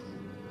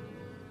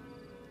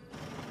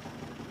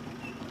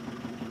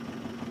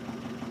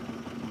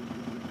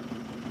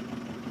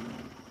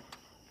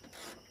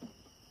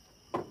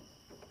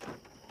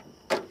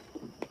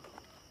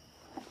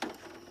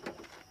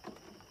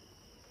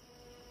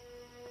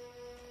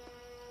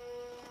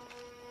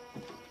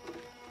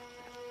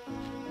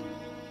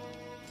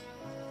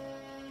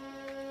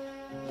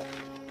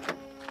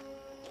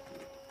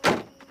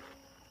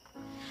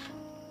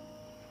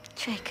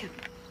 Jacob,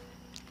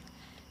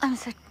 I'm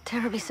so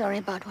terribly sorry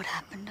about what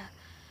happened.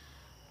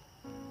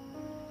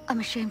 I'm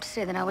ashamed to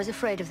say that I was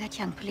afraid of that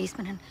young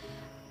policeman and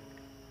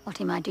what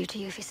he might do to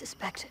you if he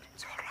suspected.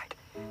 It's all right.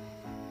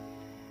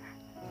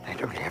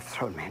 They'd only have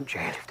thrown me in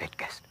jail if they'd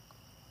guessed.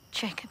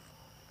 Jacob,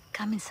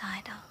 come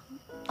inside.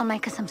 I'll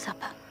make us some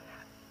supper.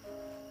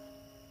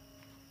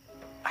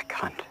 I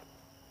can't.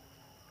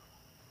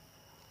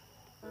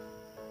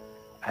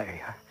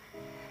 I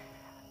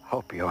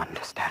hope you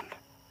understand.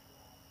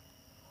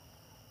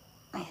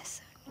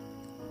 Yes, sir.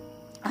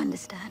 I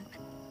understand,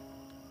 but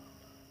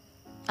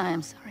I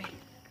am sorry.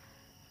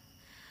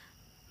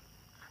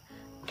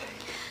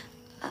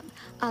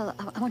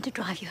 I want to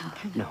drive you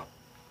home. No.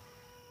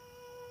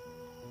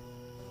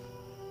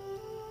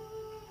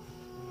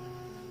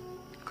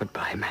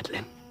 Goodbye,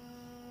 Madeline.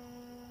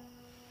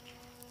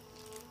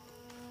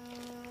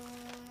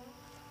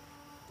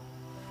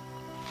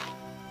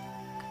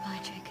 Goodbye,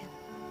 Jacob.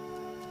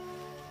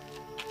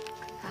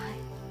 Goodbye.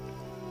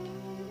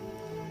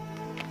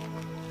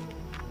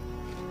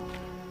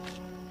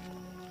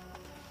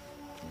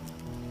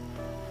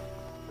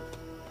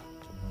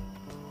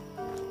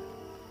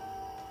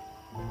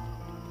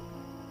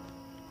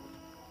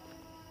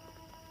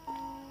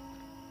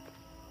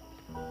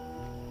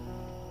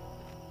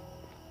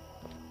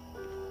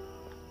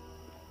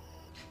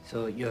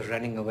 So you're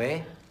running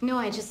away? No,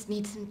 I just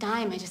need some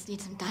time. I just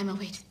need some time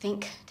away to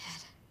think,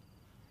 Dad.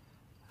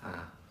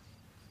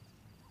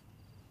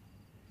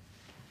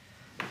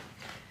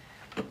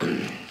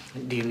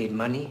 Do you need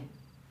money?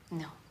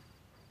 No.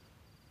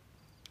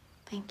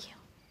 Thank you.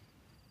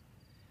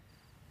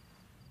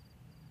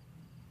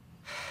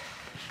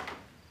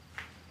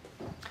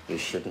 You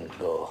shouldn't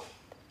go.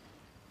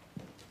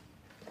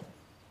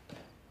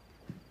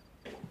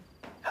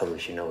 How will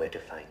she know where to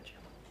find you?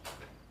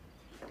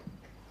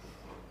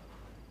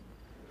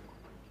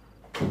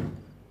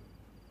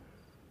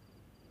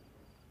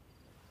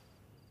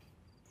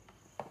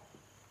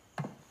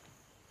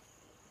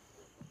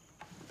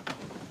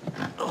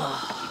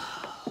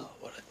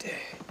 What a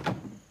day.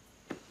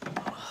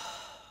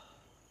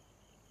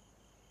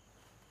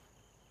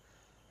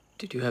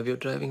 Did you have your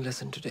driving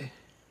lesson today?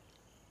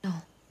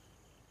 No.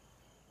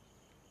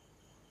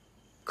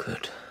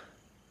 Good.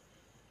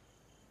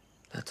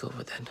 That's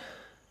over then.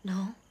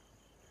 No.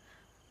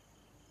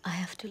 I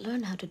have to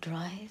learn how to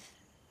drive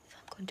if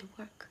I'm going to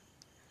work.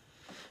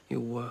 You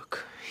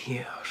work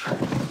here.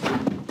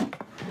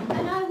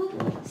 And I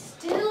will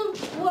still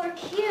work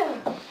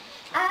here.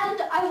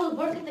 And I will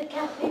work at the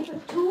cafe for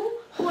 2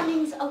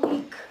 mornings a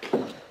week.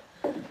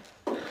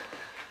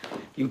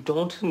 You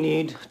don't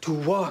need to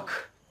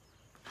work.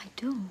 I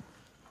do.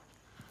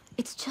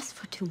 It's just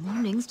for 2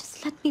 mornings.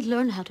 Just let me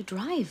learn how to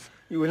drive.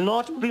 You will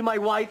not be my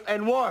wife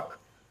and work.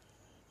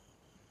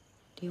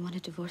 Do you want to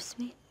divorce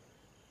me?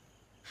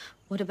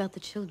 What about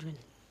the children?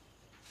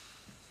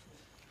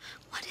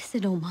 What is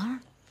it,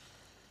 Omar?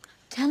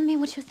 Tell me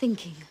what you're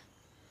thinking.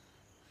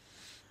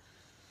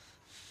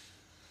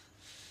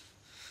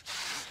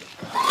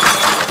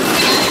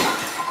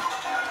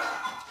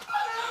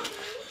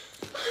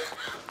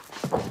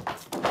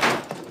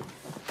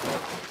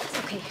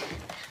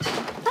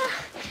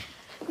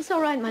 It's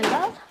all right, my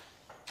love.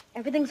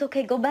 Everything's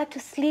okay. Go back to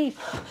sleep.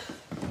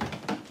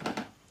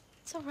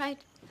 It's all right.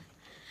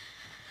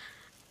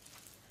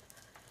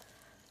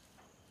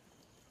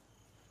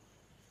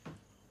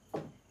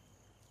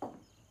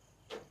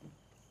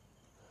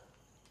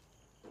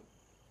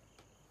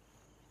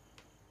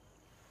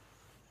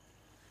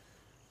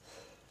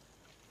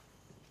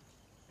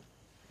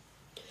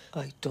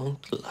 I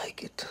don't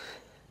like it.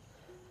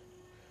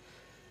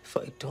 If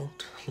I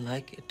don't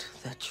like it,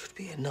 that should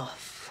be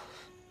enough.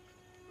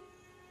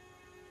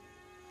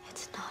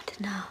 It's not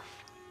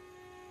enough.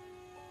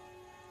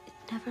 It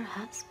never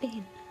has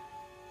been.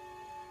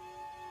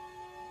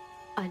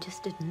 I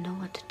just didn't know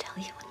what to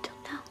tell you until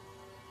now.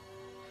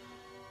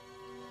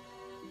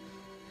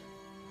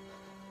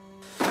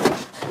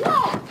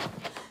 No!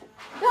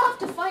 You have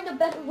to find a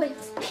better way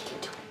of speaking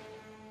to him.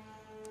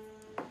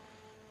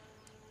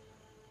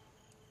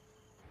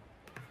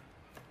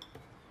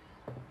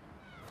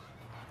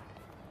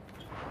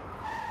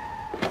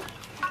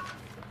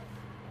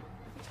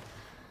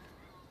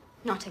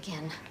 Not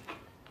again.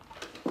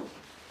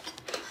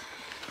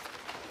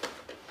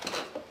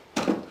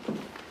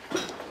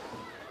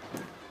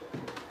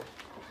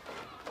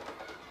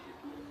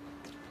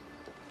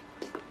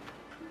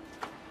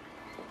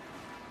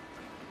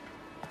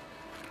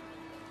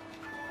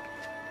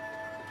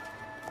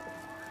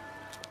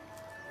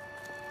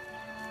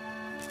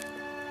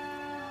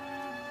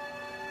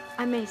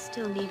 I may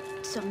still need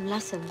some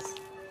lessons.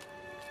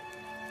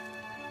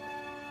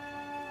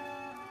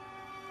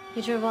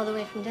 You drove all the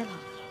way from Delhi.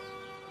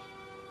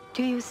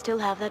 Do you still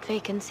have that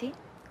vacancy?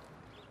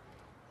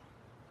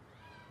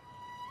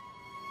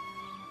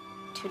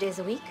 2 days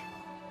a week?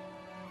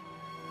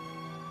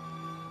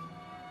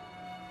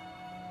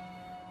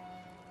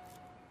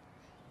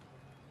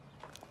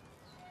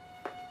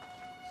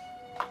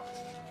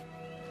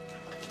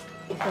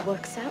 If it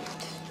works out,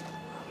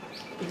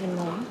 even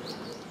more.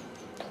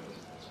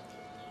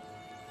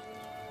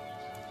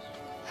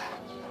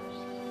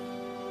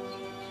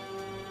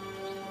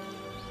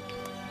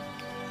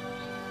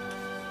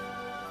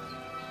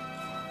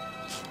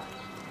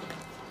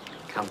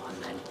 Come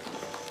on, then.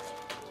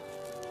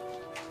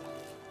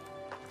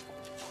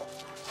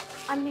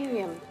 I'm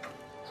Miriam.